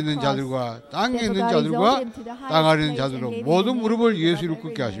on 하늘에 the 있는 cross. 자들과 땅에 Therefore 있는 God 자들과 exalted him to the 땅 highest 아래 있는 place and 자들로 gave him 모든 the name 무릎을 예수 above 이름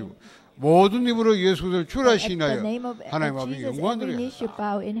every 굽게 하시고 name. 모든 입으로 예수를 At 출하시나요 the name of 하나님 아버지 Jesus, 영광 every knee should 드리겠다.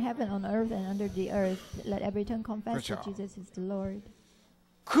 bow in heaven, on earth, and under the earth. Let every tongue confess that 그렇죠. Jesus is the Lord.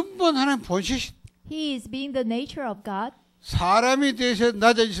 근본 하나님 본체시 He is being the nature of God. 사람이 되셔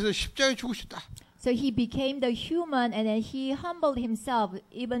낮아지셔서 십자가에 죽으셨다. So He became the human, and then He humbled Himself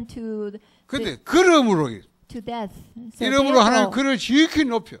even 근데 그러므로 to death. So 이름으로 하나님 therefore, 그를 지극히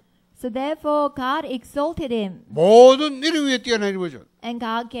높여 God exalted Him, 모든 이름 위에 뛰어난 거죠. and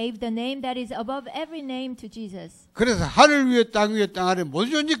God gave the name that is above every name to Jesus. 그래서 하늘 위에 땅 위에 땅 아래 모든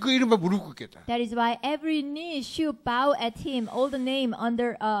존재 그 이름만 무릎 꿇겠다. That is why every knee should bow at Him, all the name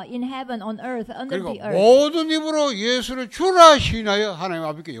under in heaven, on earth, under 그리고 the earth. 모든 입으로 예수를 주라 시인하여 하나님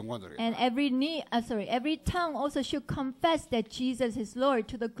아버지께 영광 돌려. And every tongue also should confess that Jesus is Lord,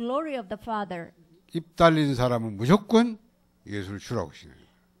 to the glory of the Father. 입 달린 사람은 무조건 예수를 주라고 시인해요.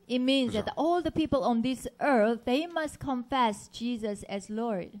 It means that all the people on this earth, they must confess Jesus as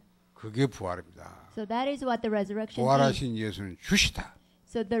Lord. 그게 부활입니다. So that is what the resurrection is. 부활하신 예수는 주시다.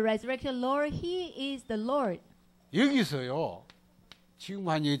 So the resurrected Lord, He is the Lord. 여기서요. 지금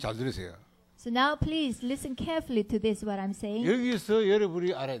한 얘기 잘 들으세요. So now please listen carefully to this, what I'm saying. 여기서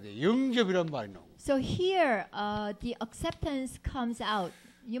여러분이 알아야 돼. 영접이란 말이 나옵니다. So here, the acceptance comes out.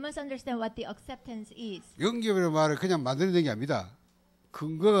 You must understand what the acceptance is. 영접이라는 말을 그냥 만들어낸 게 아닙니다.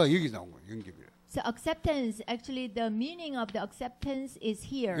 근거가 여기 나온 거예요. 영접이. So acceptance, actually the meaning of the acceptance is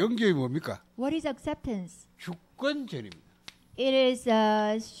here. 영접이 뭡니까? What is acceptance? 주권전입니다. It is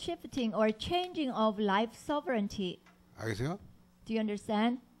a shifting or changing of life sovereignty. 알겠어요? Do you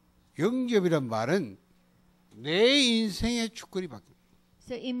understand? 영접이란 말은 내 인생의 주권이 바뀝니다.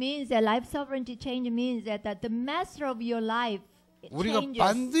 So it means that life sovereignty change means that the master of your life 우리가 changes.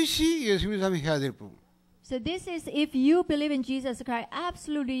 반드시 예수 믿는 사람이 해야 될 부분. So this is if you believe in Jesus Christ,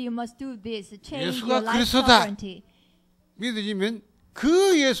 absolutely you must do this. Change 예수가 your life 그리스도다. sovereignty. 믿어지면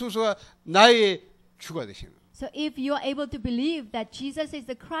그 예수가 나의 주가 되시는 거예요. So if you are able to believe that Jesus is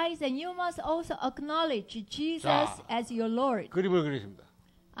the Christ, then you must also acknowledge Jesus 자, as your Lord. 그림을 그리십니다.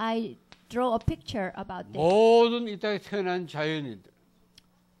 I draw a picture about this. 모든 이 땅에 태어난 자연인들,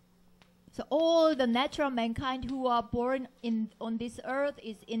 So all the natural mankind who are born on this earth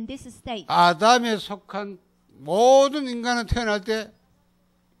is in this state. 아담에 속한 모든 인간은 태어날 때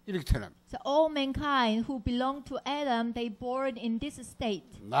이렇게 태어납니다. So all mankind who belong to Adam, they born in this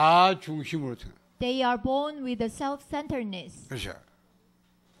state. 나 중심으로 태어나. They are born with a self-centeredness. 그렇죠.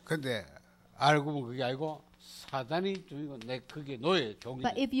 근데 알고 보면 그게 아니고 사단이 주이고 내 그게 너의 종이.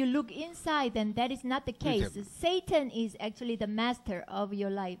 But if you look inside, then that is not the case. 그렇죠. Satan is actually the master of your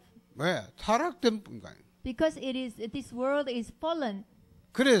life. 왜? 타락된 인간. Because this world is fallen.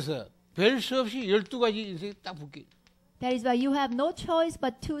 그래서 별 수 없이 12가지 인생이 딱 붙게. That is why you have no choice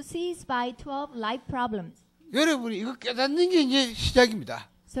but to seize by 12 life problems. 여러분이 이거 깨닫는 게 이제 시작입니다.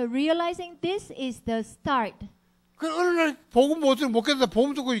 So realizing this is the start. 그 어느 날 복음 못 깨닫다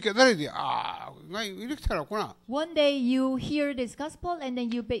복음 듣고 깨달아야 돼. 아, 나 이렇게 태어났구나. One day you hear this gospel and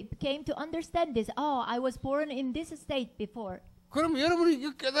then you came to understand this. Oh, I was born in this state before. 그럼 여러분이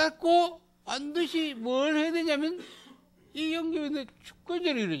이거 깨닫고 반드시 뭘 해야 되냐면 이 영적인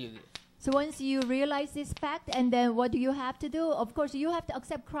주권적으로 이루어져야 돼요. So once you realize this fact, and then what do you have to do? Of course, you have to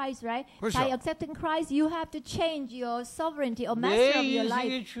accept Christ, right? 그렇죠. By accepting Christ, you have to change your sovereignty or 내 master of your life.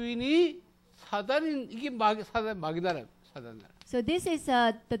 인생의 주인이 사단인 이게 마귀나라 사단나라. So this is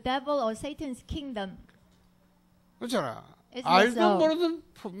the devil or Satan's kingdom. 그렇잖아. It's 알든 so. 모르든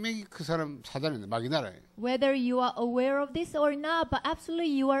분명히 그 사람 사단인데 마귀나라예요. Whether you are aware of this or not, but absolutely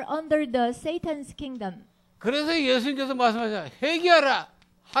you are under the Satan's kingdom. 그래서 예수님께서 말씀하셨잖아요. 회개하라.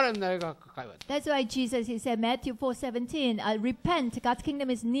 하나님 나라가 가까이 왔다. That's why Jesus, he said, Matthew 4:17, repent, God's kingdom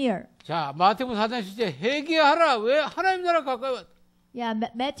is near. 자, 마태복음 4장 10절 회개하라. 왜 하나님 나라 가까이 왔다. Yeah,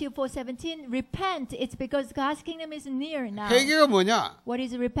 Matthew 4:17, repent, it's because God's kingdom is near now. 회개가 뭐냐? What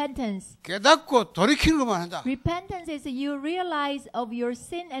is repentance? 깨닫고 돌이키는 것만 한다. Repentance is you realize of your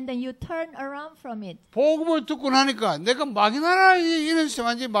sin and then you turn around from it. 복음을 듣고 나니까 내가 마귀나라 이런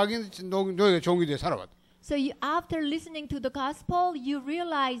완전히 마귀 노예 종이 돼 살아왔다. So you, after listening to the gospel, you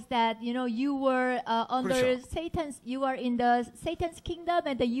realize that you were under 그렇죠. Satan's. You are in the Satan's kingdom,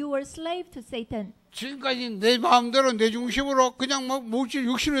 and that you were slave to Satan. 지금까지 내 마음대로 내 중심으로 그냥 막 물질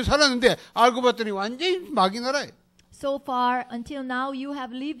육신을 살았는데 알고 봤더니 완전히 마귀나라예요. So far, until now, you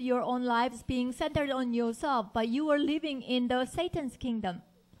have lived your own lives being centered on yourself, but you were living in the Satan's kingdom.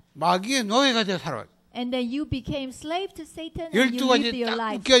 마귀의 노예가 돼 살아왔다. And then you became slave to Satan, and you 12가지 lived your 딱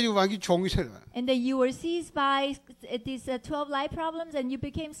life. 묶여가지고 마귀 종이 살아왔다. And then you were seized by these 12 life problems, and you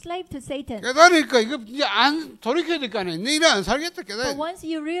became slave to Satan. 깨달으니까 이거 이제 안 돌이켜야 될 거 아니야. 내 일은 안 살겠다 깨달아. But once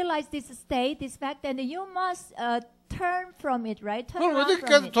you realize this state, this fact, then you must turn from it, right? Turn 그럼 around from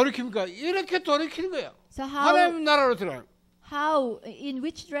어떻게 it. 돌이킵니까? 이렇게 돌이키는 거야. So 하나님 나라로 들어가. in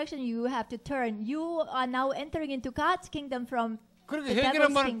which direction you have to turn? You are now entering into God's kingdom from 그렇게 the 회개란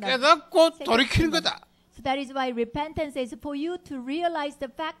devil's 말은 kingdom. 깨닫고 Satan's 돌이키는 kingdom. 거다. So that is why repentance is for you to realize the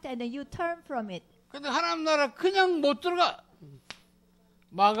fact and then you turn from it. 근데 하나님 나라 그냥 못 들어가.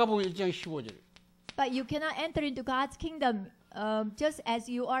 마가복음 1장 15절. But you cannot enter into God's kingdom just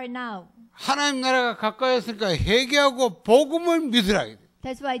as you are now. 하나님 나라가 가까이 왔으니까 회개하고 복음을 믿으라.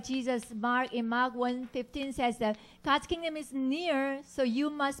 That's why Jesus in Mark 1:15 says that God's kingdom is near, so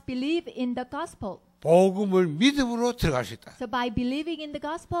you must believe in the gospel. 복음을 믿음으로 들어갈 수 있다. So by believing in the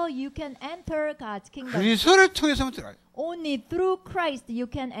gospel, you can enter God's kingdom. 그리스도를 통해서만 들어가요. Only through Christ you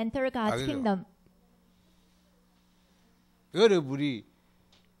can enter God's 알겠죠? kingdom. 여러분이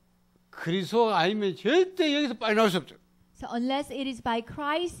그리스도가 아니면 절대 여기서 빠져나올 수 없죠. So unless it is by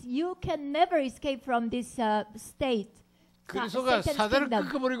Christ, you can never escape from this state. 그리스도가 Satan's 사단을 kingdom.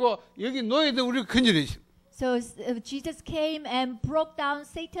 끄집어버리고 여기 노예들 우리를 건져내시. So Jesus came and broke down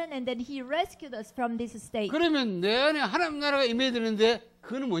Satan, and then he rescued us from this state. 그러면 내 안에 하나님 나라가 임해야 되는데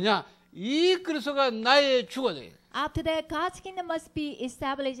그는 뭐냐? 이 그리스도가 나의 주가 돼. After that, God's kingdom must be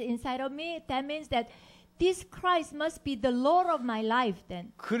established inside of me. That means that this Christ must be the Lord of my life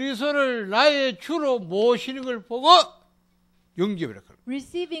then. 그리스도를 나의 주로 모시는 걸 보고 영접이라 그래요.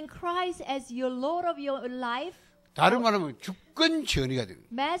 Receiving Christ as your Lord of your life, 다른 말하면 주권 전이가 되는 거예요.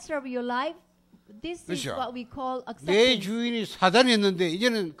 Master of your life, this is 그렇죠. what we call 내 acceptance. 주인이 사단이었는데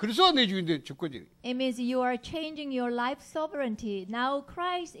이제는 그리스도가 내 주인인데 주권이. It means you are changing your life sovereignty. Now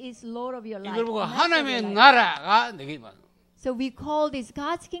Christ is Lord of your life. 이걸 보고 Master of your 하나님의 life. 나라가 내게 임하는 거예요. So we call this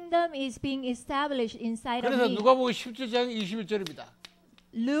God's kingdom is being established inside of 그래서 me. 누가복음 17장 21절입니다.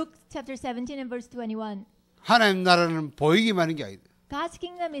 Luke chapter 17 and verse 21. 하나님 나라는 보이기만 하는 게 아니다. God's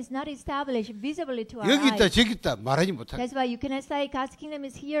kingdom is not established visibly to our 여기 있다 eyes. 저기 있다 말하지 못하다. That's why you cannot say God's kingdom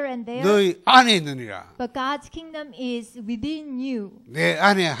is here and there. 너희 안에 있느니라. But God's kingdom is within you. 내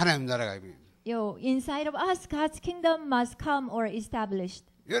안에 하나님 나라가 있습니다. Inside of us, God's kingdom must come or established.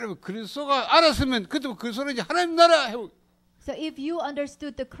 여러분 그리스도가 알았으면 그때 그리스도는 이제 하나님 나라 해보. So if you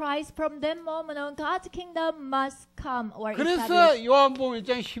understood the Christ from that moment on, God's kingdom must come or 그래서 established. 요한복음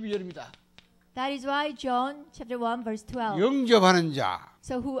 1장 12절입니다. That is why John chapter 1 verse 12. 영접하는 자,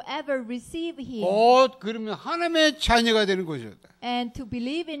 So whoever receive him 곧 그러면 하나님의 자녀가 되는 것이었다. and to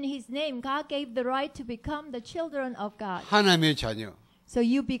believe in his name, God gave the right to become the children of God. 하나님의 자녀. So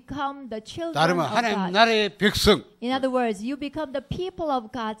you become the children 다르면 of 하나님 God. 나라의 백성. In other words, you become the people of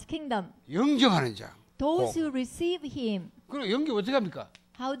God's kingdom. 영접하는 자. Those who receive him. 그럼 영접 어떻게 합니까?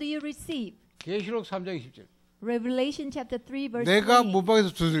 How do you receive? 계시록 3장 20절. Revelation chapter 3 verse 내가 20.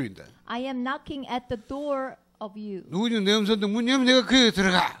 문밖에서 두드린다. I am knocking at the door of you. 누구지 내 음성 듣고 문 열면 내가 그에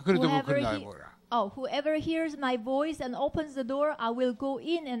들어가. 그래도 뭐 Whoever, 그런 날 he- 보라. whoever hears my voice and opens the door, I will go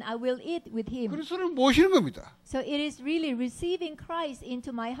in and I will eat with him. 그리스도를 모시는 겁니다. So it is really receiving Christ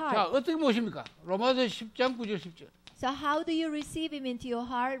into my 자, heart. 어떻게 모십니까? 로마서 10장 9절 10절. So how do you receive him into your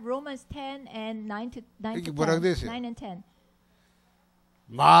heart? Romans 10 and 9 to 이게 뭐라고 10. 돼 있어요? 9 and 10.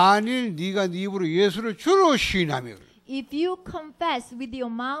 만일 네가 네 입으로 예수를 주로 시인하며 If you confess with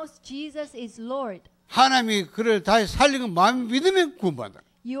your mouth Jesus is Lord, 하나님이 그를 다시 살리는 마음 믿으면 구원받는다.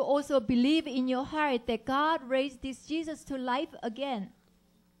 you also believe in your heart that God raised this Jesus to life again.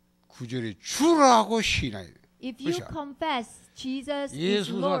 9절에 주라고 시인하여. If you 그렇죠. confess Jesus is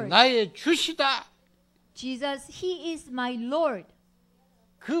예수가 Lord, 나의 주시다. Jesus, He is my Lord.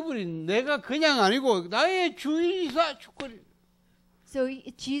 그분이 내가 그냥 아니고 나의 주이사 주권이. So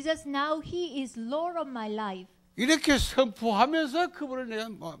Jesus now He is Lord of my life. 이렇게 선포하면서 그분을 내가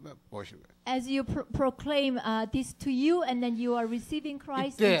모시는 거예요. As you proclaim this to you, and then you are receiving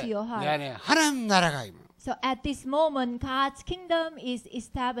Christ 이때 into your 내 heart. 안에 하나님 나라가 있는. So at this moment, God's kingdom is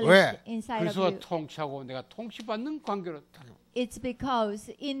established 왜? inside of 그리스도가 you. 통치하고 내가 통치받는 관계로. It's because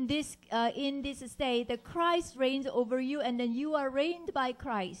in this state, that Christ reigns over you, and then you are reigned by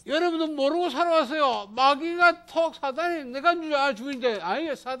Christ. 여러분도 모르고 살아왔어요. 마귀가 사단이 내가 주인데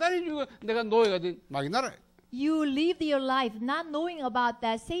아니 사단이 주고 내가 노예가 된 마귀 나라예요. You lived your life not knowing about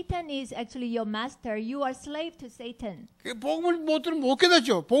that Satan is actually your master. You are slave to Satan. 복음을 못 들으면 못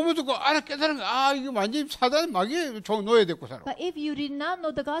깨닫죠. 복음을 듣고 깨달은 거. 이거 완전히 사단 마귀의 노예 됐고 살아. But if you did not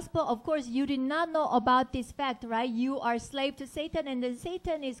know the gospel, of course, you did not know about this fact, right? You are slave to Satan, and then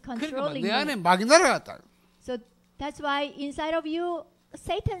Satan is 그러니까 controlling 내 안에 you. 마귀 나라가 있다. So that's why inside of you,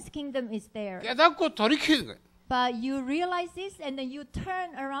 Satan's kingdom is there. 깨닫고 돌이키는 거예요. But you realize this, and then you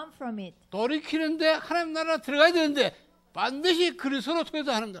turn around from it. 돌이키는데 하나님 나라 들어가야 되는데 반드시 그리스도로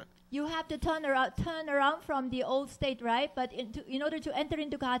통해서 하는 거예요. You have to turn around from the old state, right? But in order to enter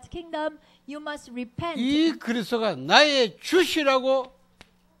into God's kingdom, you must repent. 이 그리스도가 나의 주시라고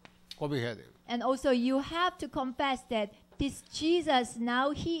고백해야 돼요. And also you have to confess that this Jesus,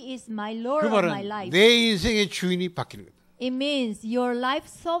 now He is my Lord 그 of my 말은 life. 내 인생의 주인이 바뀌는 거예요. It means your life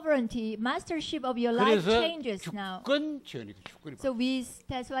sovereignty, mastership of your life 그래서 changes now. 주권 전이 주권이 So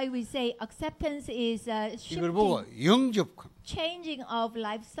that's why we say acceptance is 이걸 보고 shifting, 영접함. changing of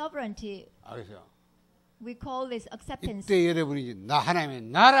life sovereignty. 알겠어요? We call this acceptance. 이때 여러분이 이제 나 하나님의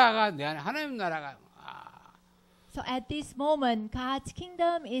나라가 내 안에 하나님 나라가 So at this moment, God's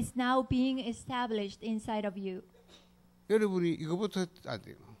kingdom is now being established inside of you. 여러분이 이거부터 안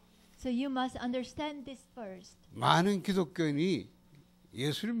돼요. So you must understand this first. 많은 기독교인이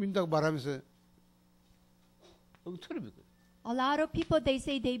예수를 믿는다고 말하면서 엉터리 믿거든요. A lot of people, they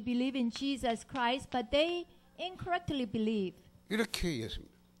say they believe in Jesus Christ, but they incorrectly believe. 이렇게 예수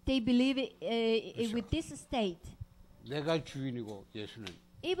믿어요. They believe with this state. 내가 주인이고 예수는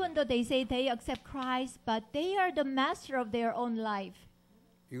Even though they say they accept Christ, but they are the master of their own life.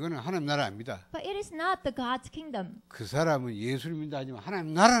 이거는 하나님 나라 아닙니다. But it is not the God's kingdom. 그 사람은 예수를 믿는다 하지만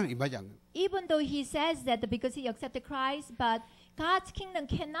하나님 나라는 임하지 않는 거예요. Even though he says that because he accepted Christ, but God's kingdom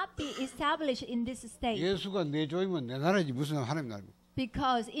cannot be established in this state. 예수가 내 주인이면 내 나라지 무슨 하나님 나라입니까?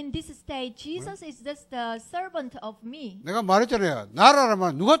 Because in this state, Jesus is just the servant of me. 내가 말했잖아요.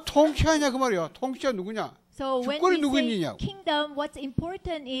 나라라면 누가 통치하냐 그 말이야. 통치자 누구냐? So when 주권이 we 누구 say 있느냐고. kingdom, what's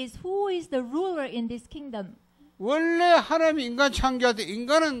important is who is the ruler in this kingdom. 원래 하나님이 인간 창조할 때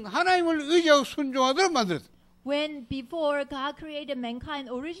인간은 하나님을 의지하고 순종하도록 만들었다. When before God created mankind,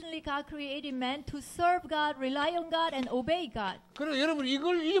 originally God created man to serve God, rely on God, and obey God. 그래서 여러분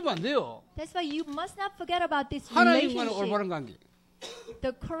이걸 잊으면 안 돼요. That's why you must not forget about this 하나님과는 relationship, 올바른 관계.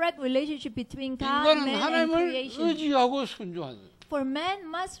 the correct relationship between God, 인간은 man, and 하나님을 creation. 의지하고 순종하는. For man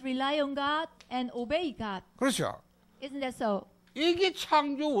must rely on God and obey God. 그렇죠. Isn't that so? 이게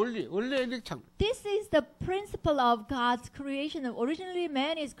창조 원리, 원래 창조. This is the principle of God's creation. Originally,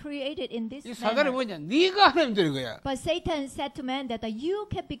 man is created in this 이 사단이 manner. 뭐냐? 네가 하나님 되는 거야. But Satan said to man that you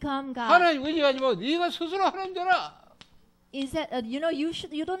can become God. 하나님 의지하지 말고 네가 스스로 하나님 되라. Is that you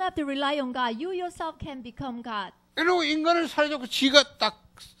don't have to rely on God. You yourself can become God. 이러고 인간을 살려고 지가 딱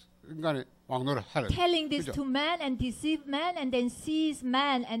인간의 왕노를 하는. Telling this 그죠? to man and deceive man and then seize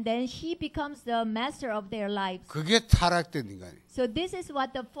man and then he becomes the master of their lives. 그게 타락된 인간이에요. So this is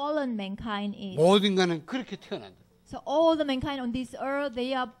what the fallen mankind is. 모든 인간은 그렇게 태어난다. So all the mankind on this earth,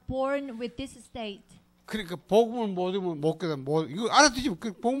 they are born with this state. 그러니까 복음을 못 듣면 못 깨다. 이거 알아듣지.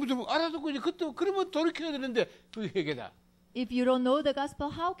 그 복음을 듣면 알아듣고 이제 그때 그러면 돌이켜야 되는데 그 회개다. If you don't know the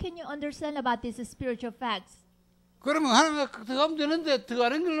gospel, how can you understand about these spiritual facts? 그러면 하나님 들어가면 되는데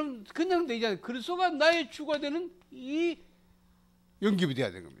들어가는 건 그냥 되지 않아요. 그리스도가 나의 주가 되는 이 연결이 돼야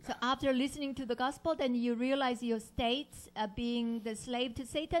되는 겁니다. So after listening to the gospel, then you realize your state being the slave to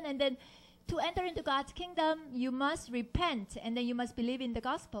Satan, and then to enter into God's kingdom, you must repent, and then you must believe in the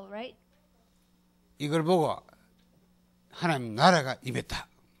gospel, right? 이걸 보고 하나님 나라가 임했다.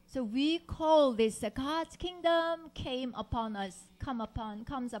 So we call this God's kingdom came upon us,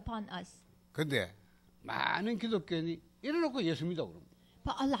 comes upon us. 근데 많은 기독교인이 이래놓고 예수 믿어 그럽니다.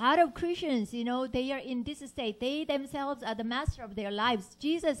 But a lot of Christians, they are in this state. They themselves are the master of their lives.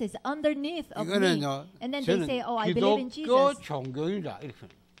 Jesus is underneath of me. 이거는요. And then they say, "Oh, I believe in 기독교 Jesus." 종교인이다 이렇게.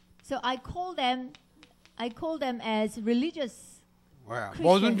 So I call them as religious 뭐야? Christians.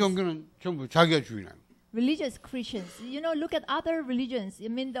 모든 종교는 전부 자기가 주인이야. religious Christians. Look at other religions. I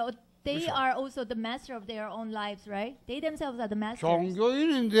mean, they 그렇죠. are also the master of their own lives, right? They themselves are the masters.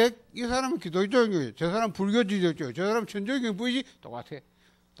 종교인인데 이 사람은 기독교인이에요. 저 사람 불교지죠. 저 사람 천주교 보이지 똑같아.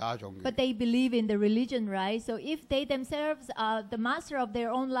 다 종교. But they believe in the religion, right? So if they themselves are the master of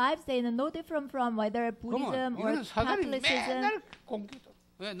their own lives, they are no different from whether Buddhism or 이거는 사단이 Catholicism. 맨날 공격도.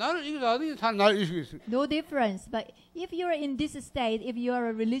 왜 나는 이거 나도 다날 이기고 있어. No difference. But if you are in this state, if you are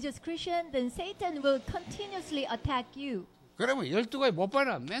a religious Christian, then Satan will continuously attack you. 그러면 12가지 못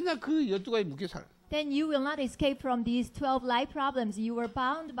봐라. 맨날 그 12가지 묶여 살아. Then you will not escape from these 12 life problems. You were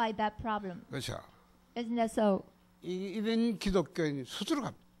bound by that problem. 그렇죠. Isn't that so? 이런 기독교인이 수두룩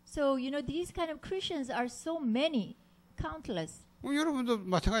합니다. So, these kind of Christians are so many, countless. 여러분도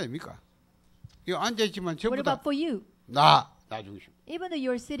마찬가지 아닙니까? 이거 앉아있지만 What 전부 about for you? 나 중심. Even though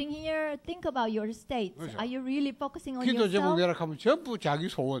you're sitting here, think about your state. 그렇죠. Are you really focusing on 기도 제목 yourself? 내락하면 전부 자기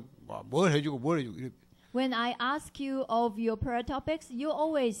소원, 뭘 해주고 이래. When I ask you of your prayer topics, you're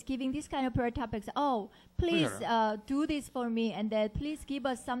always giving this kind of prayer topics. Oh, please do this for me, and then please give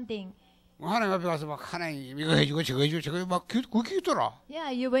us something. 하나님 앞에 가서 막 하나님 이거 해주고 저거 해주고 저거 막 그렇게 있더라.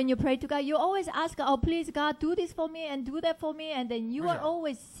 Yeah, when you pray to God, you always ask, oh, please God, do this for me and do that for me, and then you are 그렇죠.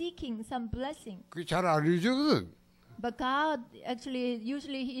 always seeking some blessing. 그게 잘 안 해주거든. But God, actually,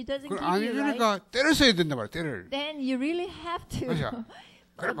 usually He doesn't 그걸 give 안 you, right? 해주니까 때를 써야 된단 말이야, 때를. Then you really have to 그렇죠.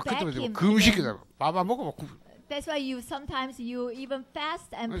 그래 막 back 그때 Him. 금식이다. 밥 안 먹고 막 That's why sometimes you even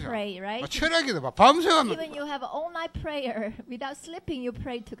fast and 그렇죠. pray, right? 막 철학이다. 막 밤새가 막. Even you have an all-night prayer without sleeping, you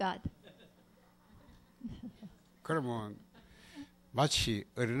pray to God. 그러면 마치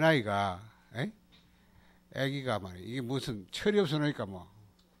어린아이가 애기가 말이야. 이게 무슨 철이 없어 놓으니까 뭐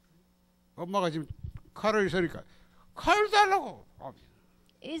엄마가 지금 칼을 쓰니까 칼 달라고.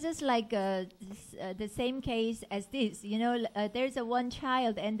 It's just like the same case as this. There's one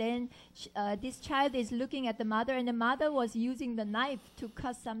child, and then this child is looking at the mother, and the mother was using the knife to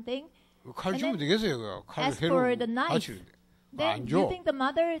cut something. 칼 주면 되겠어요, 그거. 칼 as for the 해로 knife, 다치는데. then 안 you 줘. think the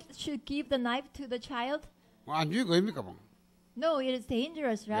mother should give the knife to the child? 안 주니까 왜입니까, 뭐. No, it is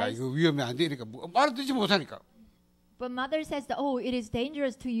dangerous, 야, right? 이거 위험해 안 되니까 말을 듣지 못하니까. But mother says that, oh, it is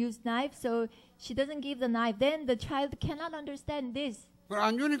dangerous to use knife, so she doesn't give the knife. Then the child cannot understand this.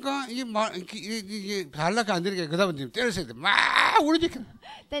 안 주니까 이게 달라고 안 되니까 그다음에 지금 때렸어야 돼. 막 울어지게.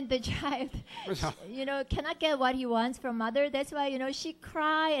 Then the child, 그렇죠. cannot get what he wants from mother. That's why, she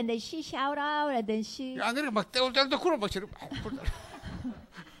cry and then she shout out and then she, 안 되니까 막 떼울떼울도 굴어 막 저러.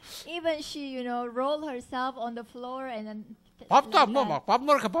 even she, roll herself on the floor and then 밥도 안 먹어. 막 밥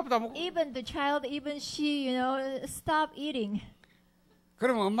먹으니까 밥도 안 먹고. Even the child, even she, stop eating.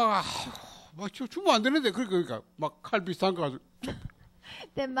 그러면 엄마가 막 주면 안 되는데 그러니까 막 칼 비싼 거 가지고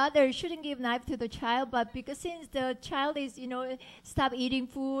The mother shouldn't give knife to the child, but because since the child is, stop eating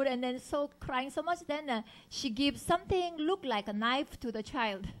food and then so crying so much, then she gives something look like a knife to the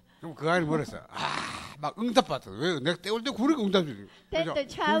child. 그럼 그 아이는 뭐랬어? 막 응답받아. 왜 내가 때울 때 구르게 응답 주지. Then the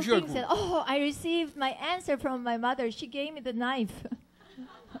child thinks that, oh, I received my answer from my mother. She gave me the knife.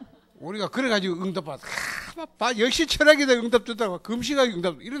 우리가 그래가지고 응답받아. 역시 철학이다 응답 줬다고 금식하기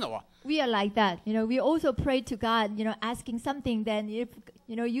응답 이래 나와. We are like that. We also pray to God, asking something. Then if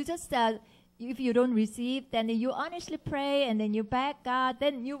you just if you don't receive, then you honestly pray and then you beg God.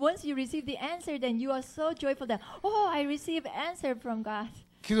 Then once you receive the answer, then you are so joyful that I received answer from God.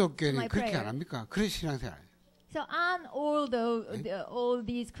 기독교는 그렇게 안 합니까? 그런 신앙생활. So aren't all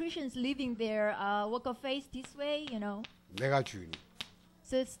these Christians living their walk of faith this way? 내가 주인이.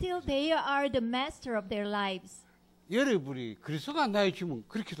 So still they are the master of their lives. 여러분이 그리스도가 나의 주면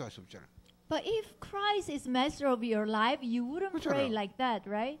그렇게도 할 수 없잖아. But if Christ is master of your life, you wouldn't pray like that,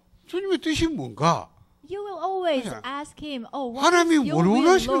 right? 주님의 뜻이 뭔가? You will always ask Him, what 하나님이 is your 뭘 will,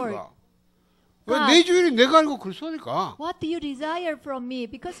 Lord? 원하시는가? 내 주인이 내가 알고 그리스도니까. What do you desire from me?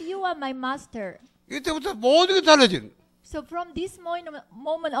 Because you are my master. 이때부터 모든 게 달라지는. So from this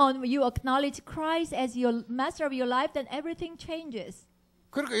moment on, you acknowledge Christ as your master of your life, then everything changes.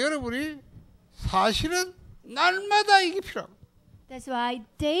 그러니까 여러분이 사실은 날마다 이게 필요하고. That's why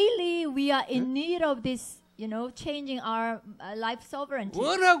daily we are in need of this, changing our life sovereignty.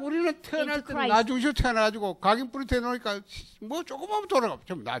 워낙 우리는 태어날 때는 나중에서 태어나가지고 각인뿌리 태어나니까 뭐 조금만 돌아가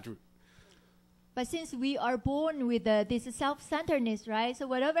좀 나중. But since we are born with this self-centeredness, right? So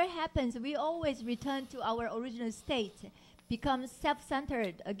whatever happens, we always return to our original state, become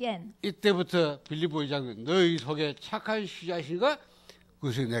self-centered again. 이때부터 빌립보 2장은 너희 속에 착한 시자신가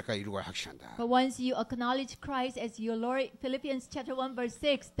그것을 내가 이루고 확신한다. But once you acknowledge Christ as your Lord, Philippians chapter 1 verse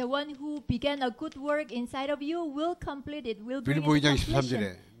 6, the one who began a good work inside of you will complete it, will bring it 빌립보 to 2장 completion.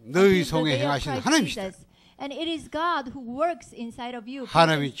 13절에 너희 until the 속에 day of 행하시는 Christ 하나님이시다. Jesus. And it is God who works inside of you.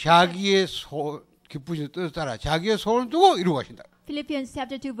 하나님이 자기의 기쁘신 뜻을 따라 자기의 손을 두고 이루고 가신다. Philippians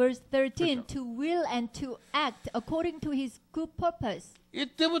chapter 2 verse 13, to will and to act according to His good purpose.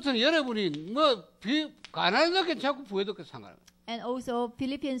 이때부터는 여러분이 뭐 가난하게 자꾸 부여듣게 상관없어요. And also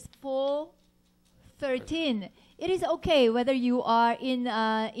Philippians 4:13. It is okay whether you are in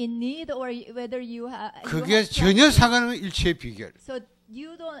need or whether you have. 그게 전혀 상관없는 일체의 비결. So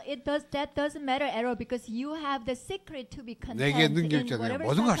that doesn't matter at all because you have the secret to be content 내게 in 능력자 whatever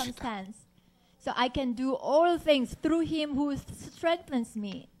모든 걸 할 수 있다. circumstance. So I can do all things through Him who strengthens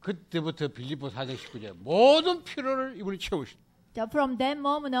me. 그때부터 빌립보 4장 19절 모든 필요를 이분이 채우신다. So from that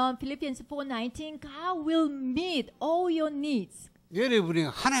moment on, Philippians 4:19, God will meet all your needs. 여러분이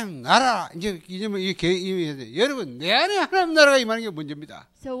하나님 나라 이제 여러분 내 안에 하나님 나라가 임하는 게 문제입니다.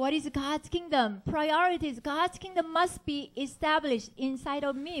 So what is God's kingdom? Priorities. God's kingdom must be established inside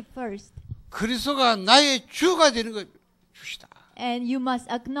of me first. 그리스도가 나의 주가 되는 것 주시다. And you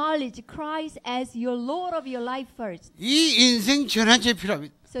must acknowledge Christ as your Lord of your life first. 이 인생 전환점이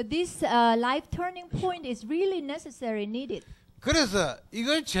필요합니다. So this life turning point is really necessary, needed. 그래서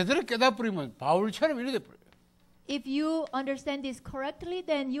이걸 제대로 깨닫버리면 바울처럼 이렇게 돼버려요. If you understand this correctly,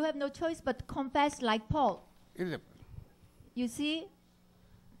 then you have no choice but confess like Paul. 이렇게 돼버려요. You see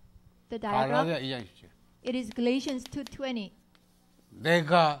the diagram? 갈라디아 2장 10절. It is Galatians 2:20.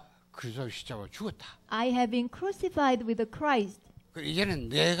 내가 그리스도 십자가로 죽었다. I have been crucified with Christ. 이제는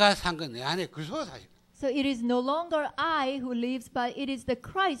내가 산 건 내 안에 그리스도가 사실. So it is no longer I who lives, but it is the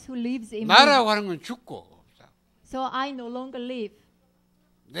Christ who lives in me. 나라고 하는 건 죽고. So I no longer live.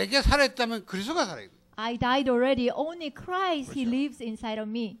 내게 살아있다면 그리스도가 살아있다. I died already. Only Christ, He lives inside of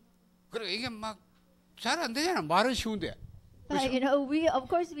me. 그러니까 이게 막 잘 안 되잖아. 말은 쉬운데. But we of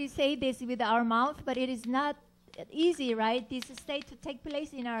course we say this with our mouth, but it is not easy, right? This state to take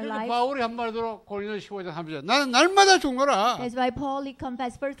place in our life. 바울이 한 말대로 고린도서 15장 3절. 나는 날마다 죽노라. That's why Paul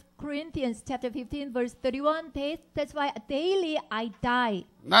confessed 1 Corinthians chapter 15 verse 31. That's why daily I die.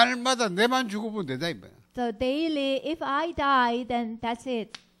 날마다 내만 죽어보면 된다 이 말이야. So daily, if I die, then that's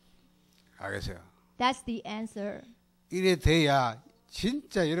it. 알겠어요. That's the answer. 이래 돼야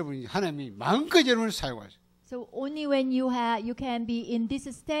진짜 여러분이 하나님이 마음껏 여러분을 사용하셔. So only when you can be in this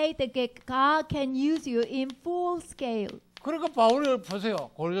state that God can use you in full scale. 그러니까 바울을 보세요.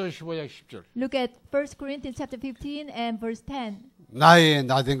 고린도서 15장 10절. Look at 1 Corinthians chapter 15 and verse 10. 나의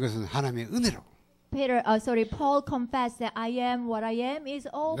나 된 것은 하나님의 은혜로. Paul confessed that I am what I am is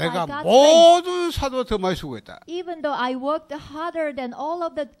all by 내가 God's grace. 모든 사도가 더 많이 수고했다. Even though I worked harder than all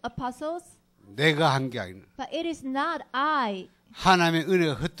of the apostles, 내가 한 게 아니라 But it is not I. 하나님의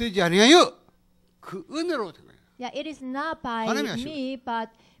은혜가 헛되지 아니하여 그 은혜로 된 거예요. Yeah, it is not by 하나님이 하신 me, but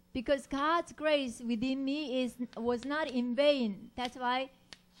because God's grace within me was not in vain. That's why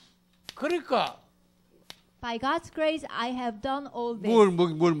그러니까 by God's grace I have done all this.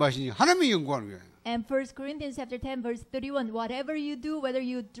 뭘 마시니 하나님이 연구하는 거예요. And 1 Corinthians chapter 10 verse 31, whatever you do, whether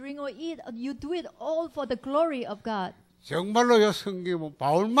you drink or eat, you do it all for the glory of God. 정말로요 성경에 보면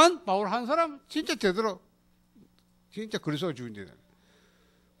바울 한 사람 진짜 제대로 진짜 그리스도가 주인데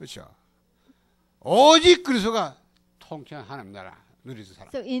그렇죠. 오직 그리스도가 통치한 하나님 나라 누리는 사람.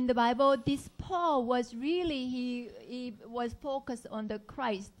 So in the Bible, this Paul was really he was focused on the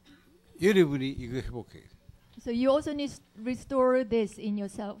Christ. 여러분이 이거 회복해야 돼. So you also need to restore this in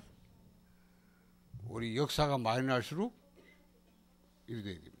yourself. 우리 역사가 많이 날수록 이렇게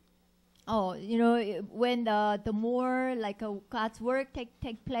돼야 됩니다. Oh, when the more like God's work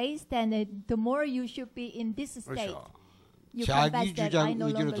take place, then the more you should be in this state. 그렇죠. You 자기 confess that 주장 I no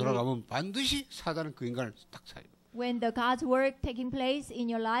의지로 longer live. 돌아가면 반드시 사단은 그 인간을 딱 사요. When the God's work taking place in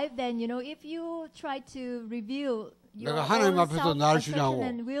your life, then if you try to reveal your 내가 하나님 own 앞에서 나를 self-assertion 주장하고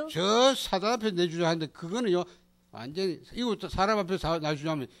and will, 저 사단 앞에 내 주장하는데 그거는요 완전히 이거 사람 앞에서 나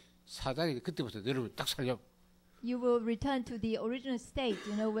주장하면 사단이 그때부터 여러분 딱 살려. you will return to the original state,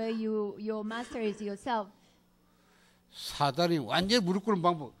 where your master is yourself. 사단이 완전히 무릎 꿇는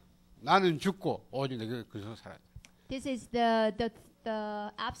방법. 나는 죽고 오직 내가 그래서 살아야 돼. This is the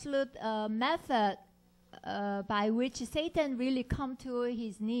absolute method by which Satan really come to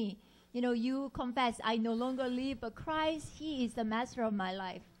his knee. You confess, I no longer live, but Christ, He is the master of my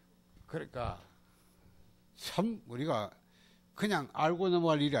life. 그러니까 참 우리가 그냥 알고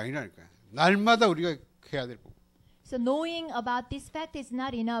넘어갈 일이 아니라니까. 날마다 우리가 해야 될 거고. So knowing about this fact is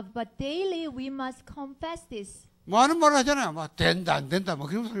not enough, but daily we must confess this. 많은 말 하잖아요. 막 된다 안 된다 막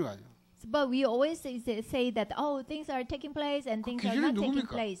그런 소리가 아니야. But we always say that things are taking place and things are 기준이 not taking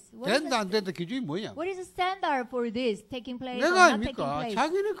누굽니까? place. 된다 안 된다 기준이 뭐냐? What is the standard for this taking place or 내가 not taking 아닙니까? place?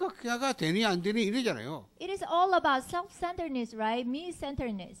 자기는 그가 되니 안 되니 이러잖아요. It is all about self-centeredness, right?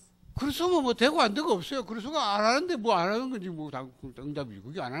 Me-centeredness. 그래서 뭐 되고 안 되고 없어요. 그래서가 안 하는데 뭐 안 하는 건지 뭐 응답이지.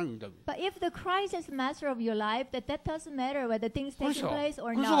 그게 안 하는 응답이에요. But if the Christ is master of your life, that doesn't matter whether things taking place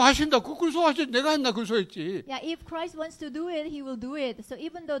or 그래서 not. 하신다. 그 그래서 하신 내가 했나 그래서 했지. Yeah, if Christ wants to do it, He will do it. So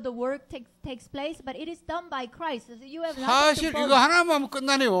even though the work takes place, but it is done by Christ. So you have nothing 사실 to 이거 boast. 하나만 하면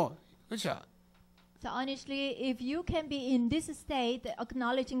끝나네요. 그렇죠? So honestly, if you can be in this state,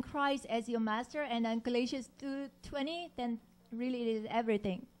 acknowledging Christ as your master, and then Galatians 2:20, then really it is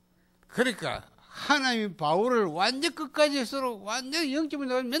everything. 그러니까 하나님 바울을 완전 끝까지 했어로 완전 영점이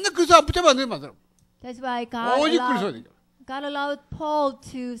나면 맨날 그래서 안 붙잡아 안 되는 만들어. That's why 오직 그래서 God allowed Paul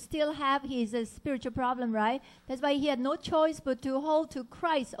to still have his spiritual problem, right? That's why he had no choice but to hold to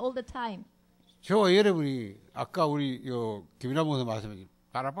Christ all the time. 저와 여러분이 아까 우리 김이나 목사 말씀하신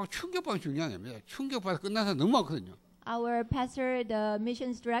바라보고 충격받기 중요한 겁니다. 충격받아 끝나서 너무 많거든요. Our pastor, the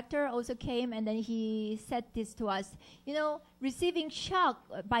missions director, also came and then he said this to us. Receiving shock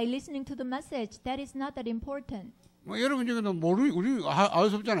by listening to the message, that is not that important. 뭐 여러분 중에는 우리 알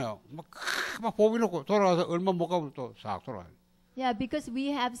수 없잖아요. 막 보기 놓고 돌아가서 얼마 못 가면 또 싹 돌아와요. Yeah, because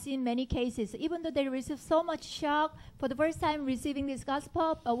we have seen many cases. Even though they receive so much shock for the first time receiving this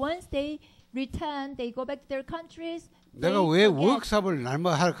gospel, but once they return, they go back to their countries. 내가 왜 워크숍을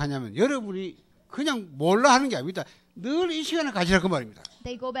날마다 하러 가냐면 여러분이 그냥 몰라 하는 게 아닙니다. 늘 이 시간을 가지라 그 말입니다.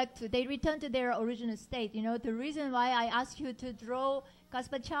 They return to their original state. The reason why I ask you to draw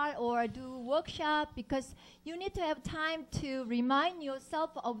gospel chart or do workshop, because you need to have time to remind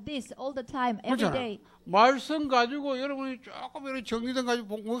yourself of this all the time, every day. 말씀 가지고 여러분이 조금 이렇게 정리된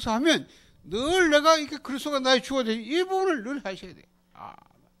가지고 목사하면 늘 내가 이렇게 그리스도가 나의 주가 돼 이 부분을 늘 하셔야 돼.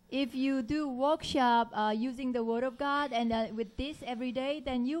 If you do workshop using the Word of God and with this every day,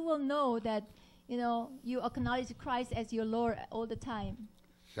 then you will know that you acknowledge Christ as your Lord all the time.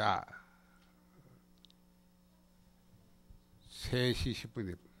 자, 3시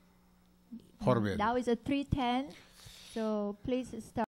 10분에 포럼에 Now is 3:10, so please start.